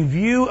in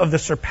view of the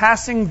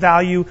surpassing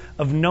value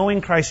of knowing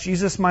Christ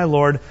Jesus my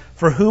Lord,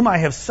 for whom I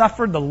have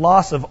suffered the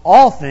loss of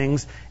all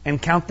things and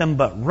count them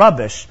but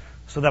rubbish,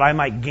 so that I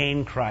might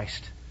gain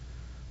Christ.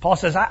 Paul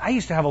says, I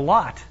used to have a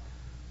lot.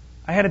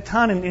 I had a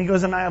ton, and he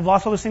goes, and I've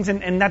lost all those things,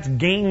 and that's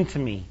gain to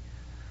me,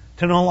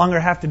 to no longer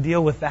have to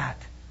deal with that.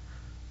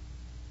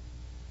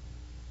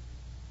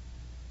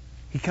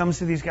 He comes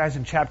to these guys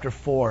in chapter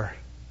 4.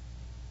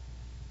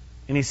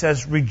 And he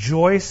says,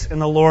 rejoice in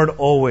the Lord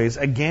always.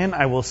 Again,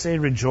 I will say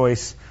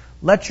rejoice.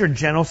 Let your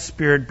gentle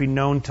spirit be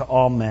known to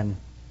all men.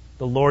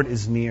 The Lord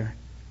is near.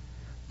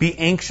 Be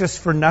anxious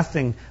for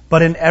nothing,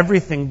 but in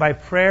everything, by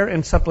prayer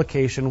and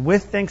supplication,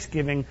 with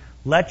thanksgiving,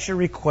 let your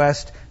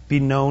request be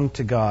known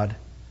to God.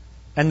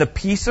 And the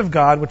peace of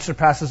God, which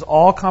surpasses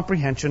all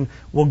comprehension,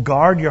 will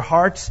guard your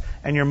hearts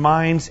and your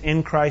minds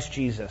in Christ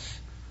Jesus.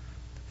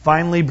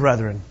 Finally,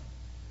 brethren,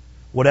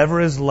 whatever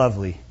is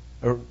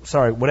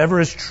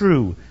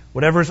true,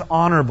 whatever is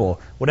honorable,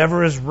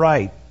 whatever is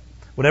right,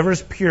 whatever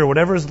is pure,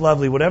 whatever is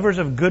lovely, whatever is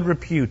of good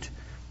repute,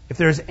 if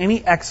there is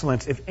any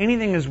excellence, if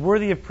anything is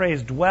worthy of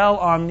praise, dwell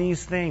on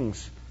these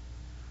things.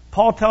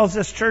 Paul tells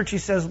this church, he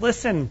says,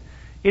 listen,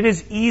 it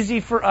is easy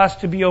for us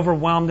to be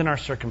overwhelmed in our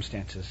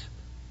circumstances.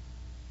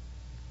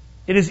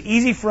 It is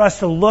easy for us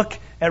to look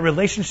at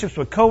relationships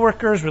with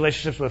coworkers,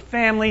 relationships with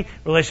family,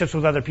 relationships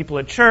with other people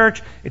at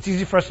church. It's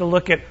easy for us to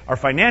look at our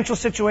financial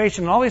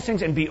situation and all these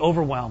things and be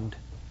overwhelmed.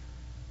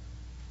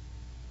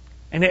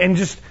 And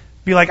just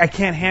be like, I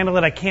can't handle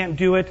it, I can't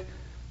do it.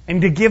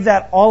 And to give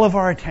that all of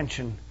our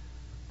attention.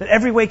 That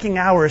every waking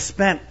hour is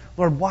spent,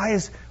 Lord, why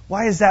is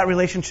that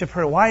relationship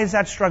hurt? Why is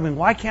that struggling?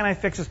 Why can't I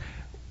fix this?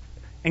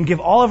 And give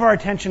all of our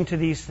attention to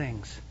these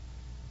things.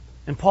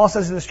 And Paul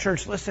says to this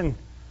church, listen,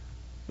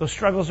 those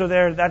struggles are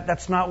there.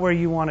 That's not where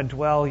you want to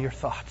dwell your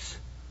thoughts.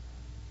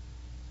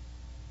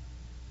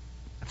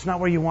 That's not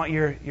where you want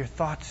your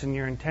thoughts and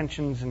your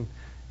intentions and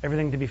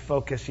everything to be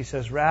focused. He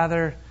says,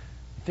 rather,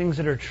 things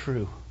that are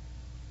true,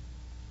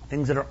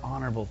 things that are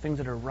honorable, things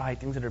that are right,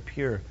 things that are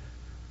pure.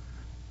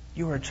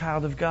 You are a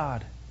child of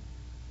God.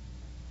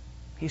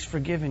 He's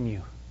forgiven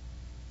you.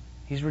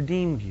 He's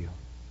redeemed you.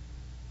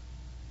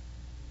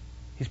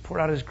 He's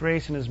poured out His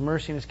grace and His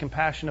mercy and His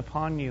compassion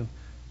upon you.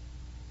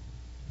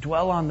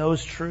 Dwell on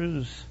those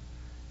truths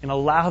and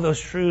allow those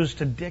truths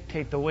to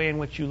dictate the way in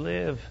which you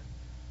live.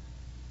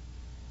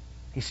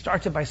 He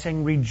starts it by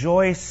saying,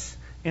 rejoice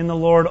in the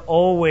Lord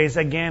always.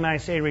 Again, I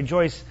say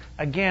rejoice.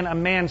 Again, a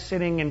man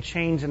sitting in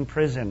chains in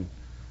prison.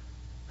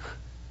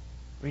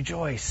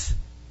 Rejoice.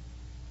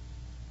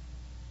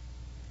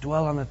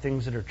 Dwell on the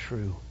things that are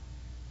true.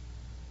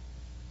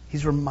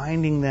 He's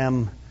reminding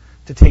them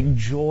to take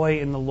joy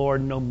in the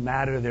Lord no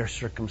matter their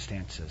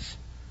circumstances.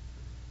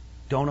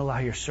 Don't allow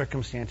your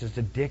circumstances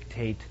to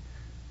dictate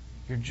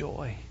your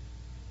joy.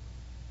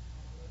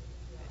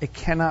 It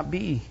cannot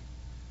be.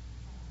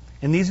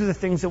 And these are the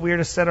things that we are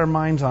to set our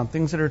minds on,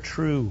 things that are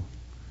true.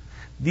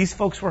 These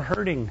folks were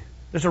hurting.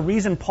 There's a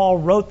reason Paul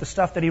wrote the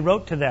stuff that he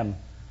wrote to them.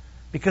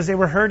 Because they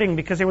were hurting,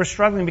 because they were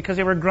struggling, because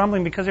they were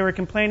grumbling, because they were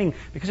complaining,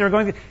 because they were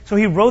going through. So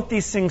he wrote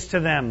these things to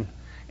them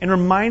and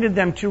reminded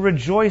them to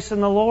rejoice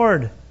in the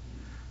Lord.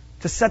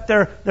 to set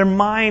their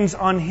minds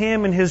on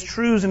Him and His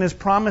truths and His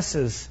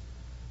promises.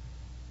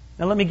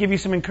 Now let me give you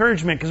some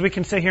encouragement, because we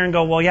can sit here and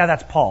go, well, yeah,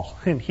 that's Paul,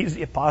 and he's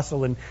the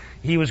apostle, and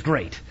he was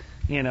great,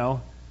 you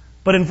know.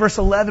 But in verse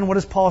 11, what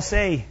does Paul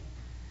say?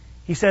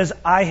 He says,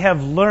 I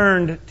have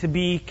learned to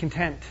be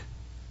content.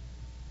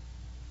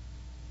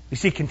 You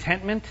see,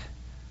 contentment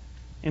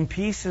and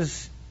peace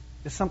is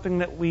something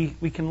that we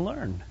can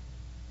learn.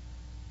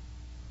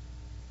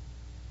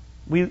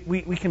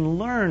 We can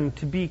learn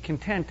to be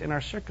content in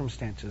our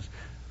circumstances.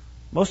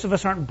 Most of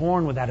us aren't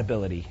born with that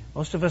ability.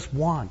 Most of us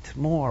want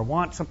more,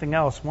 want something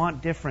else,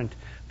 want different.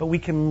 But we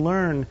can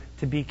learn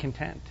to be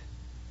content.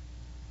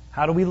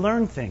 How do we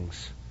learn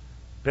things?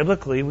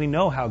 Biblically, we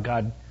know how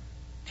God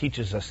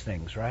teaches us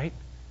things, right?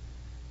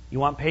 You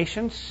want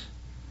patience?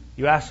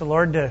 You ask the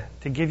Lord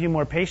to give you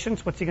more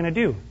patience. What's He going to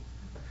do?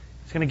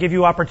 He's going to give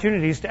you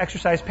opportunities to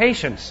exercise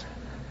patience.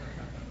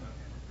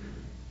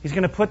 He's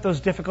going to put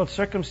those difficult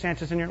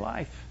circumstances in your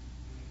life.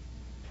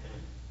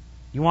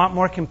 You want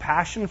more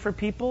compassion for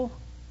people?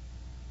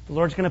 The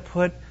Lord's going to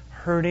put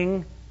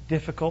hurting,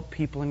 difficult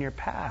people in your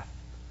path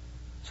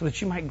so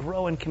that you might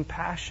grow in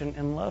compassion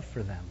and love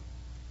for them.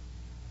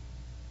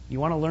 You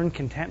want to learn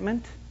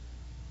contentment?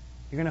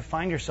 You're going to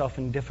find yourself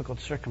in difficult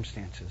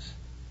circumstances,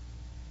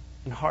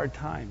 in hard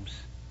times.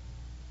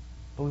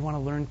 But we want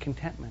to learn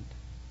contentment.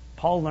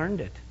 Paul learned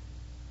it.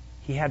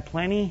 He had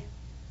plenty,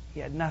 he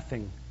had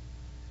nothing.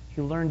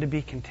 He learned to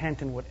be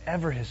content in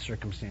whatever his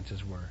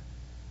circumstances were,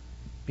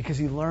 because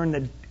he learned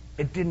that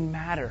it didn't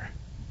matter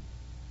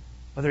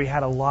whether he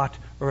had a lot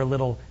or a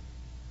little.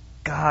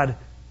 God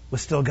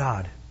was still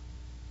God.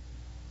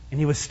 And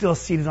He was still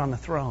seated on the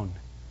throne.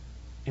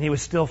 And He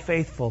was still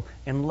faithful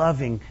and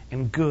loving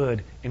and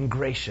good and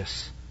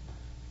gracious.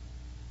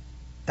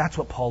 That's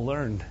what Paul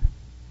learned.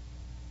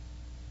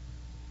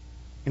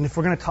 And if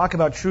we're going to talk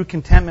about true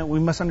contentment, we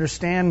must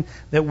understand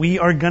that we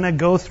are going to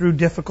go through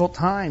difficult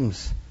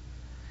times.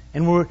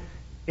 And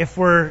if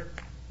we're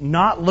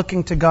not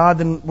looking to God,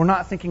 then we're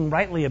not thinking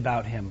rightly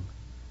about Him.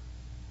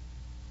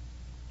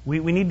 We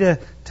need to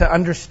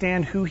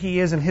understand who He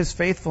is and His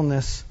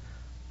faithfulness,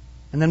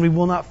 and then we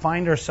will not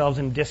find ourselves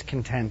in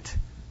discontent.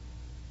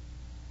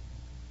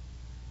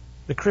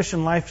 The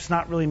Christian life is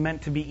not really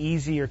meant to be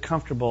easy or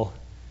comfortable.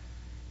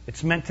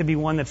 It's meant to be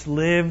one that's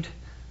lived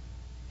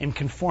in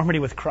conformity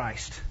with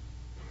Christ.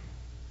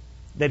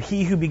 That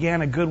He who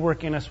began a good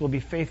work in us will be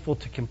faithful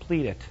to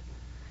complete it.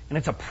 And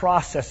it's a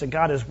process that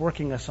God is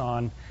working us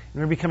on. And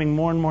we're becoming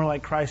more and more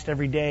like Christ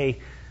every day.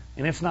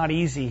 And it's not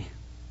easy.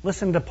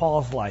 Listen to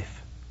Paul's life.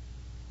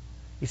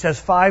 He says,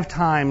 5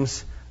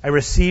 times I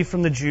received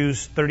from the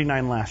Jews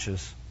 39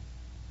 lashes.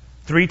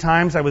 3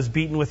 times I was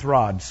beaten with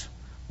rods.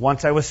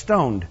 Once I was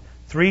stoned.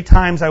 3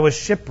 times I was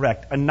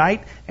shipwrecked. A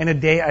night and a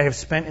day I have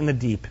spent in the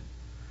deep.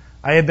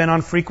 I have been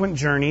on frequent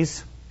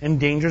journeys, in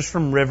dangers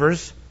from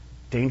rivers,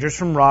 dangers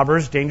from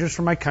robbers, dangers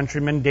from my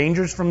countrymen,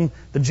 dangers from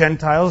the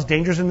Gentiles,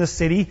 dangers in the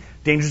city,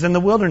 dangers in the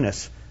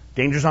wilderness,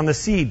 dangers on the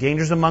sea,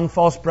 dangers among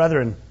false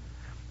brethren.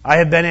 I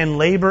have been in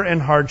labor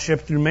and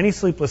hardship through many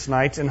sleepless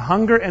nights, in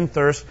hunger and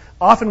thirst,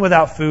 often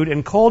without food,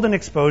 in cold and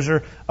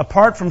exposure.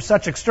 Apart from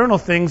such external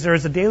things, there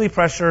is a daily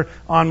pressure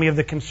on me of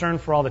the concern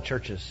for all the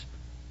churches.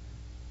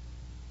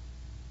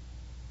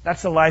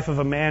 That's the life of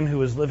a man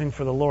who is living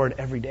for the Lord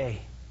every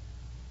day.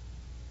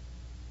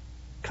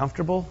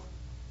 Comfortable,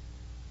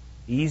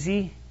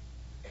 easy,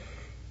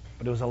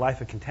 but it was a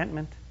life of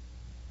contentment.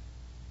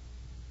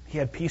 He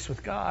had peace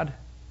with God.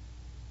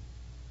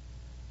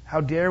 How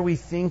dare we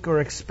think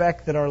or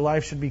expect that our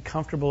life should be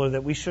comfortable, or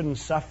that we shouldn't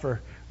suffer,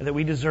 or that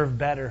we deserve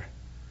better?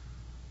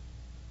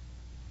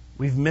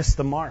 We've missed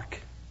the mark.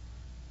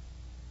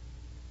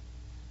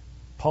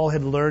 Paul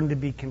had learned to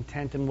be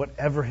content in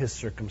whatever his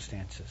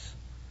circumstances.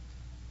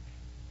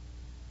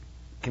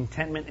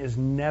 Contentment is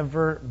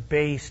never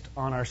based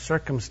on our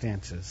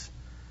circumstances.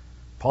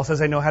 Paul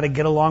says, I know how to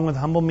get along with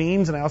humble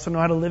means, and I also know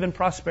how to live in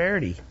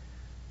prosperity.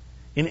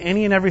 In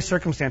any and every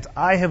circumstance,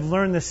 I have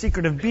learned the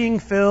secret of being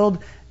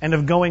filled and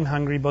of going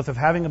hungry, both of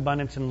having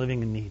abundance and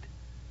living in need.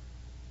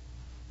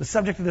 The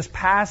subject of this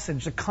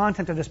passage, the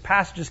content of this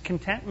passage is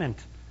contentment.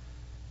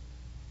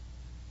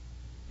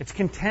 It's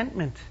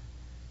contentment.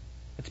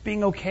 It's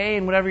being okay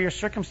in whatever your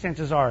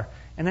circumstances are.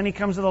 And then he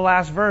comes to the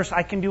last verse,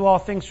 I can do all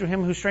things through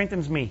Him who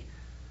strengthens me.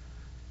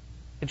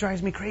 It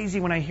drives me crazy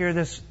when I hear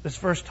this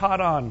verse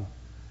taught on.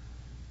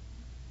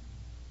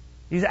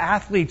 These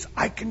athletes,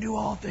 I can do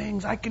all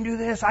things. I can do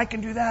this. I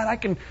can do that.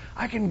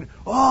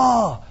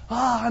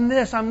 I'm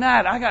this, I'm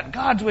that. I got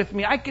God's with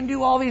me. I can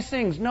do all these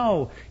things.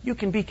 No, you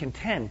can be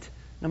content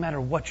no matter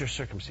what your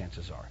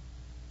circumstances are.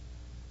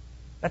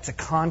 That's the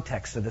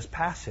context of this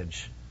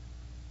passage.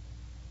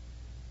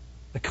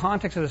 The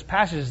context of this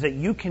passage is that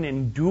you can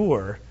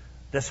endure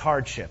this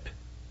hardship.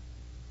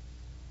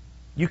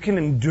 You can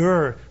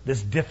endure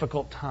this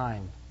difficult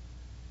time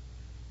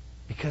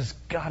because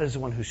God is the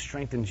one who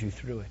strengthens you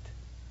through it.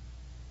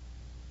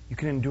 You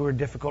can endure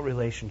difficult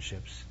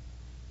relationships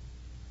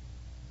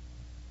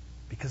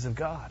because of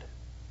God.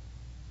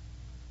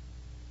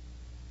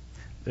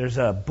 There's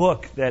a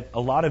book that a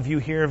lot of you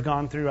here have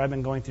gone through. I've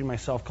been going through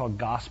myself called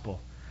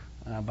Gospel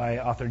by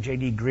author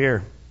J.D.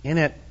 Greer. In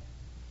it,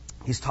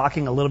 he's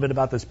talking a little bit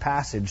about this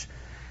passage,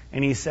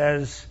 and he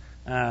says,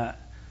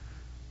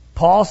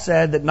 Paul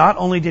said that not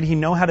only did he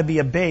know how to be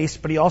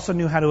abased, but he also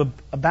knew how to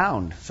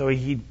abound. So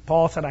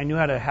Paul said, I knew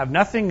how to have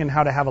nothing and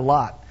how to have a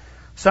lot.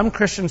 Some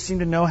Christians seem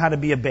to know how to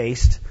be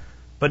abased,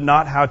 but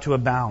not how to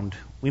abound.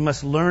 We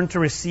must learn to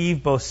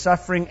receive both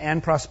suffering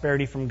and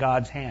prosperity from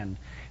God's hand.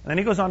 And then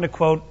he goes on to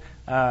quote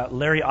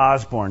Larry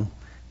Osborne.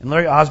 And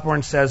Larry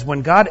Osborne says,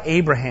 when God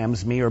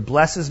Abrahams me or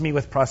blesses me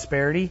with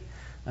prosperity,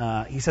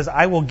 he says,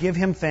 I will give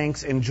him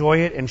thanks, enjoy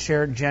it, and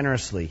share it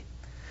generously.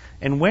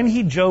 And when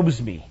he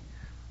Jobs me,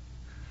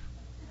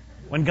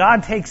 when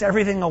God takes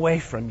everything away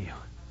from you,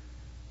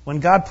 when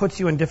God puts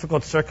you in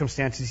difficult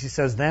circumstances, he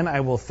says, then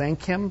I will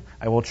thank him,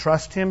 I will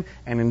trust him,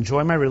 and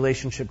enjoy my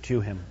relationship to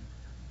him.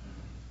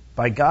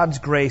 By God's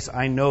grace,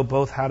 I know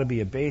both how to be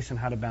abased and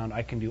how to abound.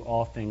 I can do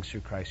all things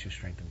through Christ who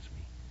strengthens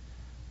me.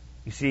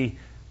 You see,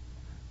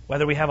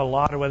 whether we have a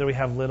lot or whether we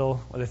have little,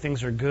 whether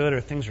things are good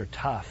or things are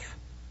tough,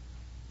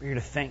 we're here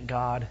to thank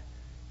God.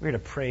 We're here to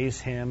praise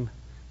him.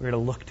 We're here to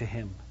look to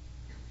him.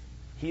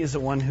 He is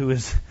the one who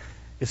is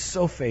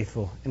so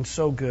faithful and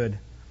so good.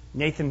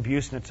 Nathan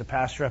Busnitz, a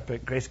pastor up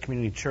at Grace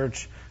Community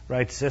Church,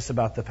 writes this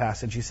about the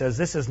passage. He says,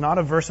 this is not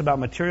a verse about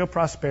material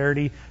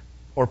prosperity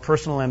or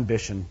personal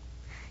ambition,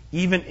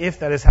 even if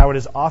that is how it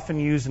is often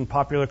used in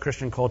popular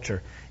Christian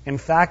culture. In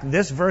fact,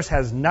 this verse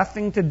has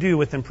nothing to do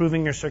with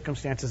improving your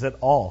circumstances at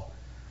all.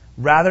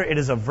 Rather, it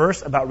is a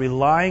verse about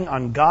relying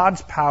on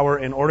God's power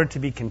in order to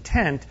be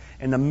content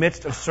in the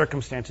midst of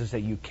circumstances that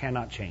you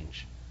cannot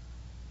change.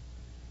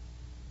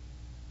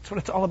 That's what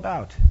it's all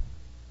about.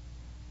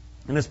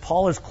 And as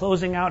Paul is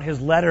closing out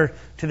his letter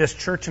to this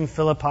church in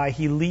Philippi,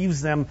 he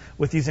leaves them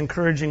with these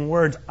encouraging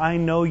words. I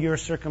know your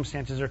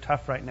circumstances are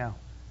tough right now.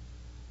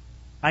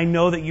 I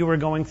know that you are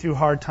going through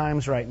hard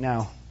times right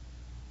now.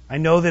 I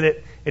know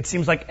that it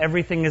seems like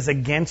everything is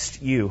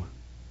against you.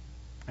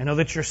 I know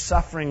that you're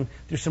suffering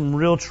through some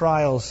real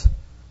trials,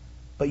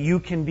 but you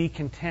can be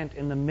content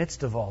in the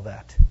midst of all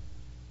that.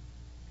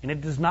 And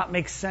it does not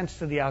make sense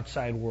to the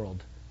outside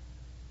world.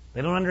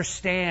 They don't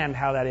understand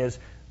how that is.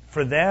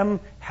 For them,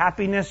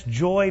 happiness,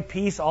 joy,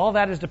 peace, all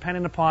that is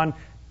dependent upon,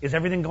 is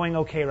everything going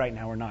okay right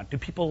now or not? Do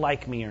people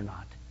like me or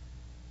not?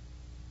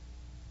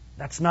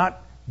 That's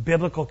not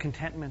biblical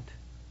contentment.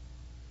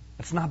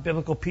 That's not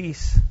biblical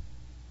peace.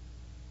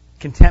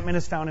 Contentment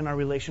is found in our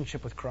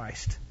relationship with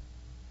Christ.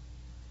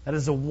 That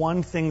is the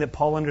one thing that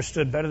Paul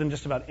understood better than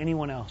just about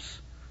anyone else.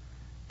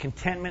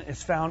 Contentment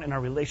is found in our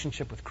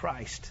relationship with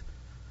Christ.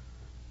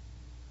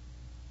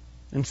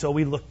 And so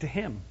we look to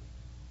him.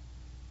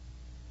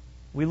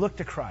 We look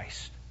to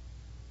Christ.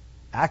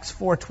 Acts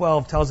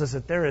 4:12 tells us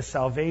that there is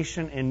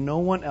salvation in no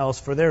one else,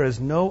 for there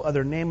is no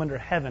other name under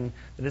heaven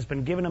that has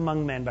been given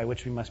among men by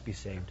which we must be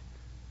saved.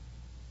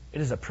 It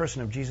is a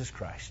person of Jesus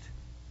Christ.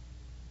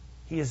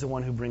 He is the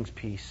one who brings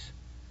peace.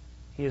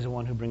 He is the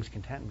one who brings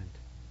contentment.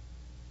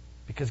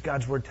 Because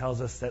God's Word tells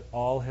us that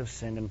all have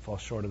sinned and fall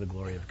short of the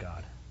glory of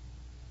God.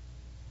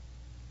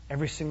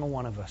 Every single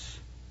one of us.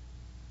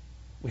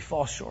 We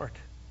fall short.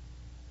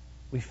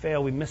 We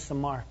fail. We miss the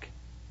mark.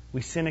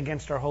 We sin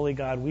against our holy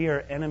God. We are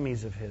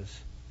enemies of his.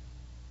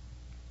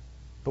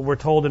 But we're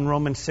told in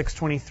Romans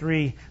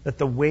 6:23 that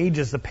the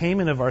wages, the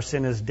payment of our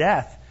sin is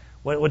death.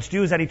 What's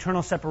due is that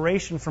eternal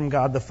separation from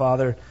God the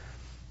Father.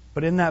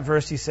 But in that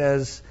verse he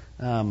says,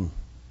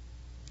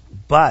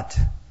 but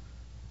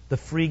the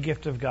free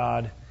gift of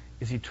God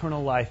is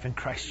eternal life in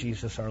Christ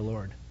Jesus our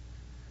Lord.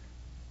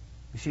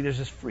 You see, there's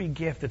this free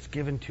gift that's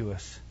given to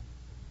us.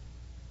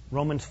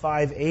 Romans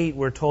 5:8,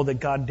 we're told that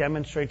God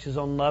demonstrates his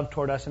own love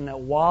toward us and that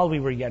while we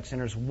were yet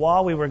sinners,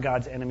 while we were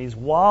God's enemies,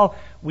 while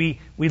we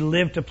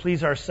lived to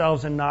please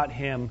ourselves and not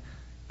him,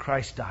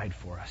 Christ died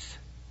for us.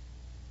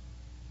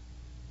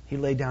 He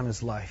laid down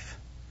his life.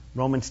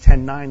 Romans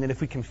 10:9, that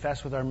if we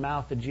confess with our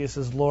mouth that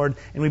Jesus is Lord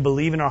and we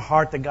believe in our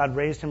heart that God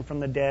raised him from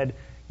the dead,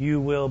 you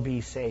will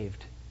be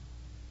saved.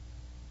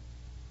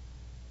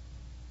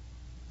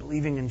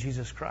 Believing in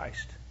Jesus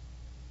Christ.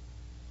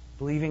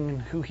 Believing in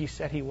who he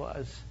said he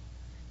was.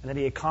 And that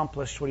he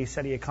accomplished what he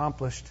said he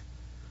accomplished.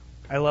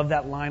 I love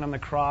that line on the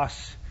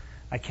cross.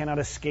 I cannot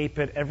escape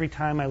it. Every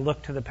time I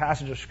look to the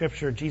passage of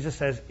Scripture, Jesus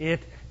says,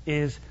 it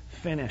is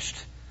finished.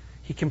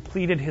 He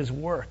completed his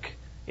work.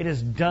 It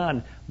is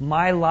done.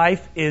 My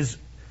life is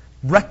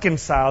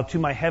reconciled to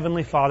my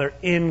heavenly Father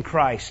in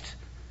Christ.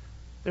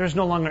 There is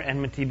no longer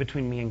enmity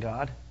between me and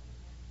God.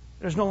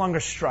 There is no longer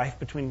strife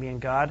between me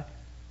and God.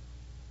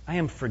 I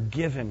am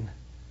forgiven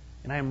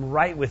and I am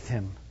right with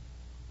him.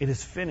 It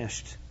is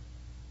finished.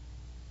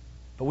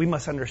 But we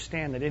must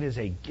understand that it is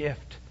a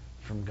gift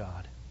from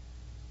God.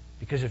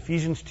 Because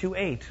Ephesians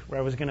 2:8, where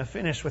I was going to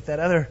finish with that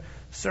other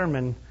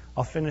sermon,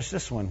 I'll finish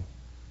this one.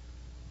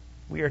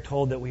 We are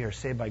told that we are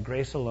saved by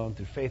grace alone,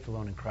 through faith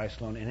alone, in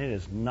Christ alone, and it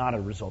is not a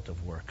result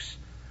of works,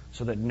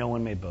 so that no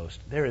one may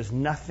boast. There is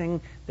nothing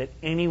that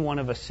any one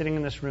of us sitting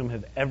in this room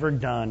have ever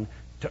done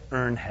to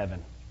earn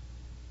heaven.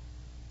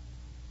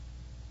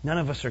 None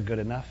of us are good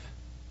enough.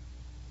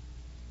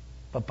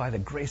 But by the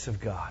grace of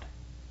God,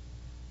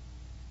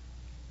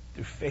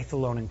 through faith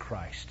alone in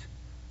Christ,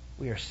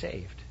 we are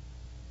saved.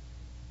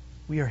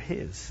 We are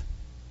His.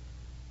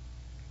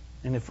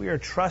 And if we are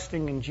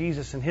trusting in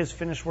Jesus and His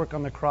finished work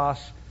on the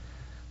cross,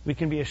 we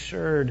can be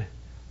assured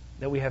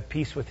that we have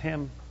peace with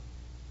Him.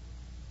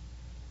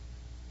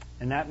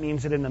 And that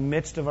means that in the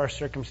midst of our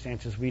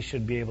circumstances, we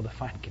should be able to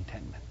find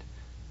contentment,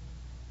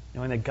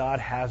 knowing that God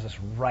has us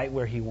right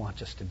where He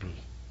wants us to be,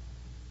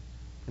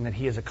 and that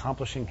He is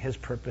accomplishing His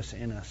purpose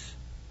in us.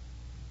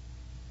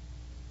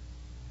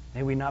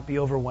 May we not be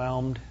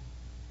overwhelmed.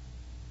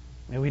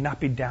 May we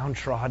not be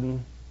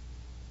downtrodden.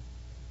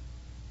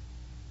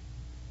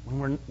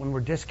 When we're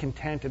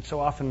discontent, it so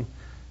often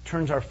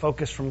turns our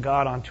focus from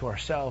God onto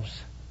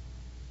ourselves.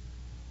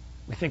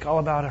 We think all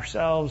about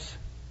ourselves,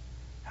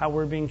 how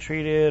we're being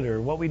treated, or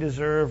what we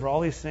deserve, or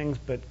all these things,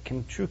 but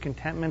true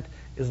contentment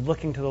is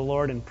looking to the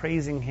Lord and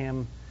praising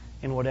Him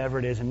in whatever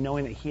it is and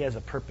knowing that He has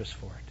a purpose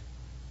for it.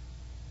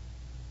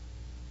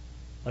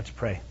 Let's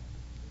pray.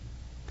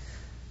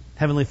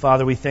 Heavenly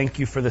Father, we thank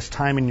You for this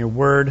time in Your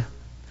Word.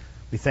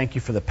 We thank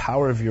You for the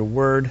power of Your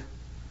Word,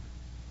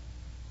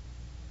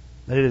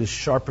 that it is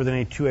sharper than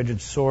a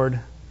two-edged sword.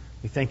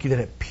 We thank You that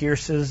it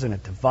pierces and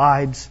it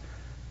divides.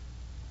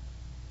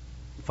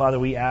 Father,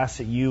 we ask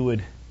that You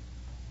would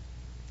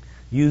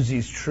use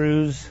these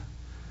truths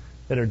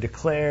that are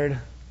declared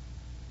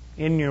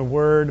in Your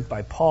Word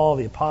by Paul,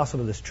 the apostle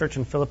to this church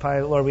in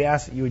Philippi. Lord, we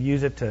ask that You would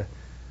use it to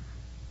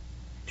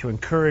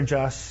encourage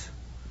us,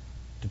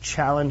 to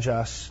challenge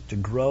us, to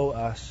grow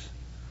us.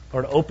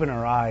 Lord, open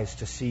our eyes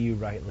to see You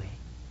rightly.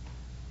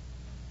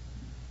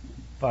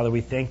 Father,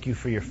 we thank You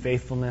for Your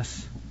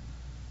faithfulness.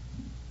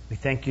 We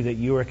thank You that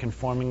You are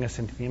conforming us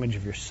into the image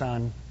of Your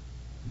Son.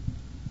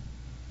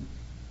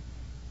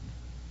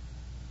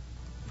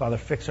 Father,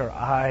 fix our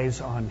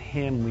eyes on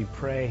Him, we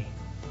pray.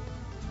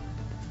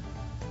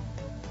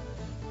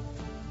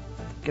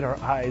 Get our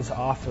eyes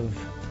off of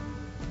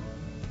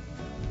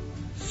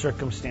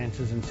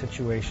circumstances and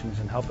situations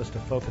and help us to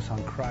focus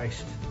on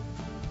Christ,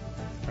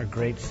 our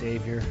great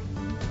Savior,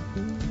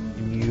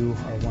 and You,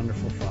 our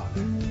wonderful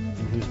Father,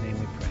 in whose name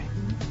we pray.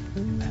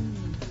 Amen.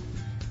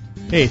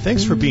 Hey,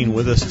 thanks for being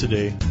with us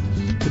today.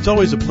 It's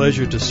always a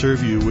pleasure to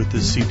serve you with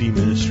this CD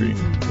ministry.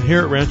 And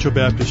here at Rancho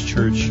Baptist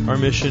Church, our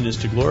mission is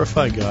to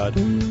glorify God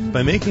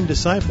by making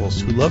disciples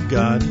who love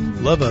God,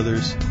 love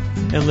others,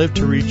 and live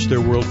to reach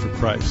their world for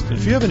Christ. And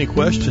if you have any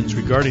questions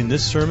regarding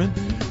this sermon,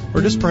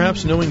 or just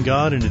perhaps knowing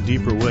God in a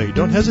deeper way,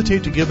 don't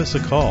hesitate to give us a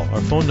call.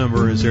 Our phone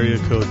number is area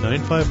code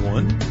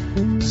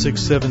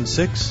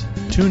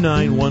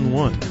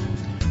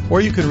 951-676-2911.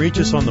 Or you can reach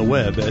us on the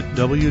web at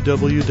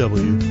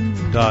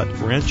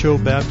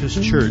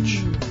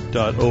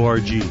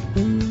www.ranchobaptistchurch.org.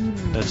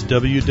 That's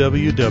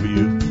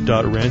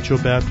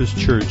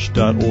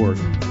www.ranchobaptistchurch.org.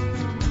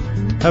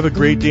 Have a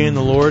great day in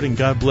the Lord, and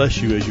God bless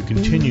you as you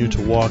continue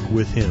to walk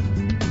with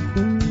Him.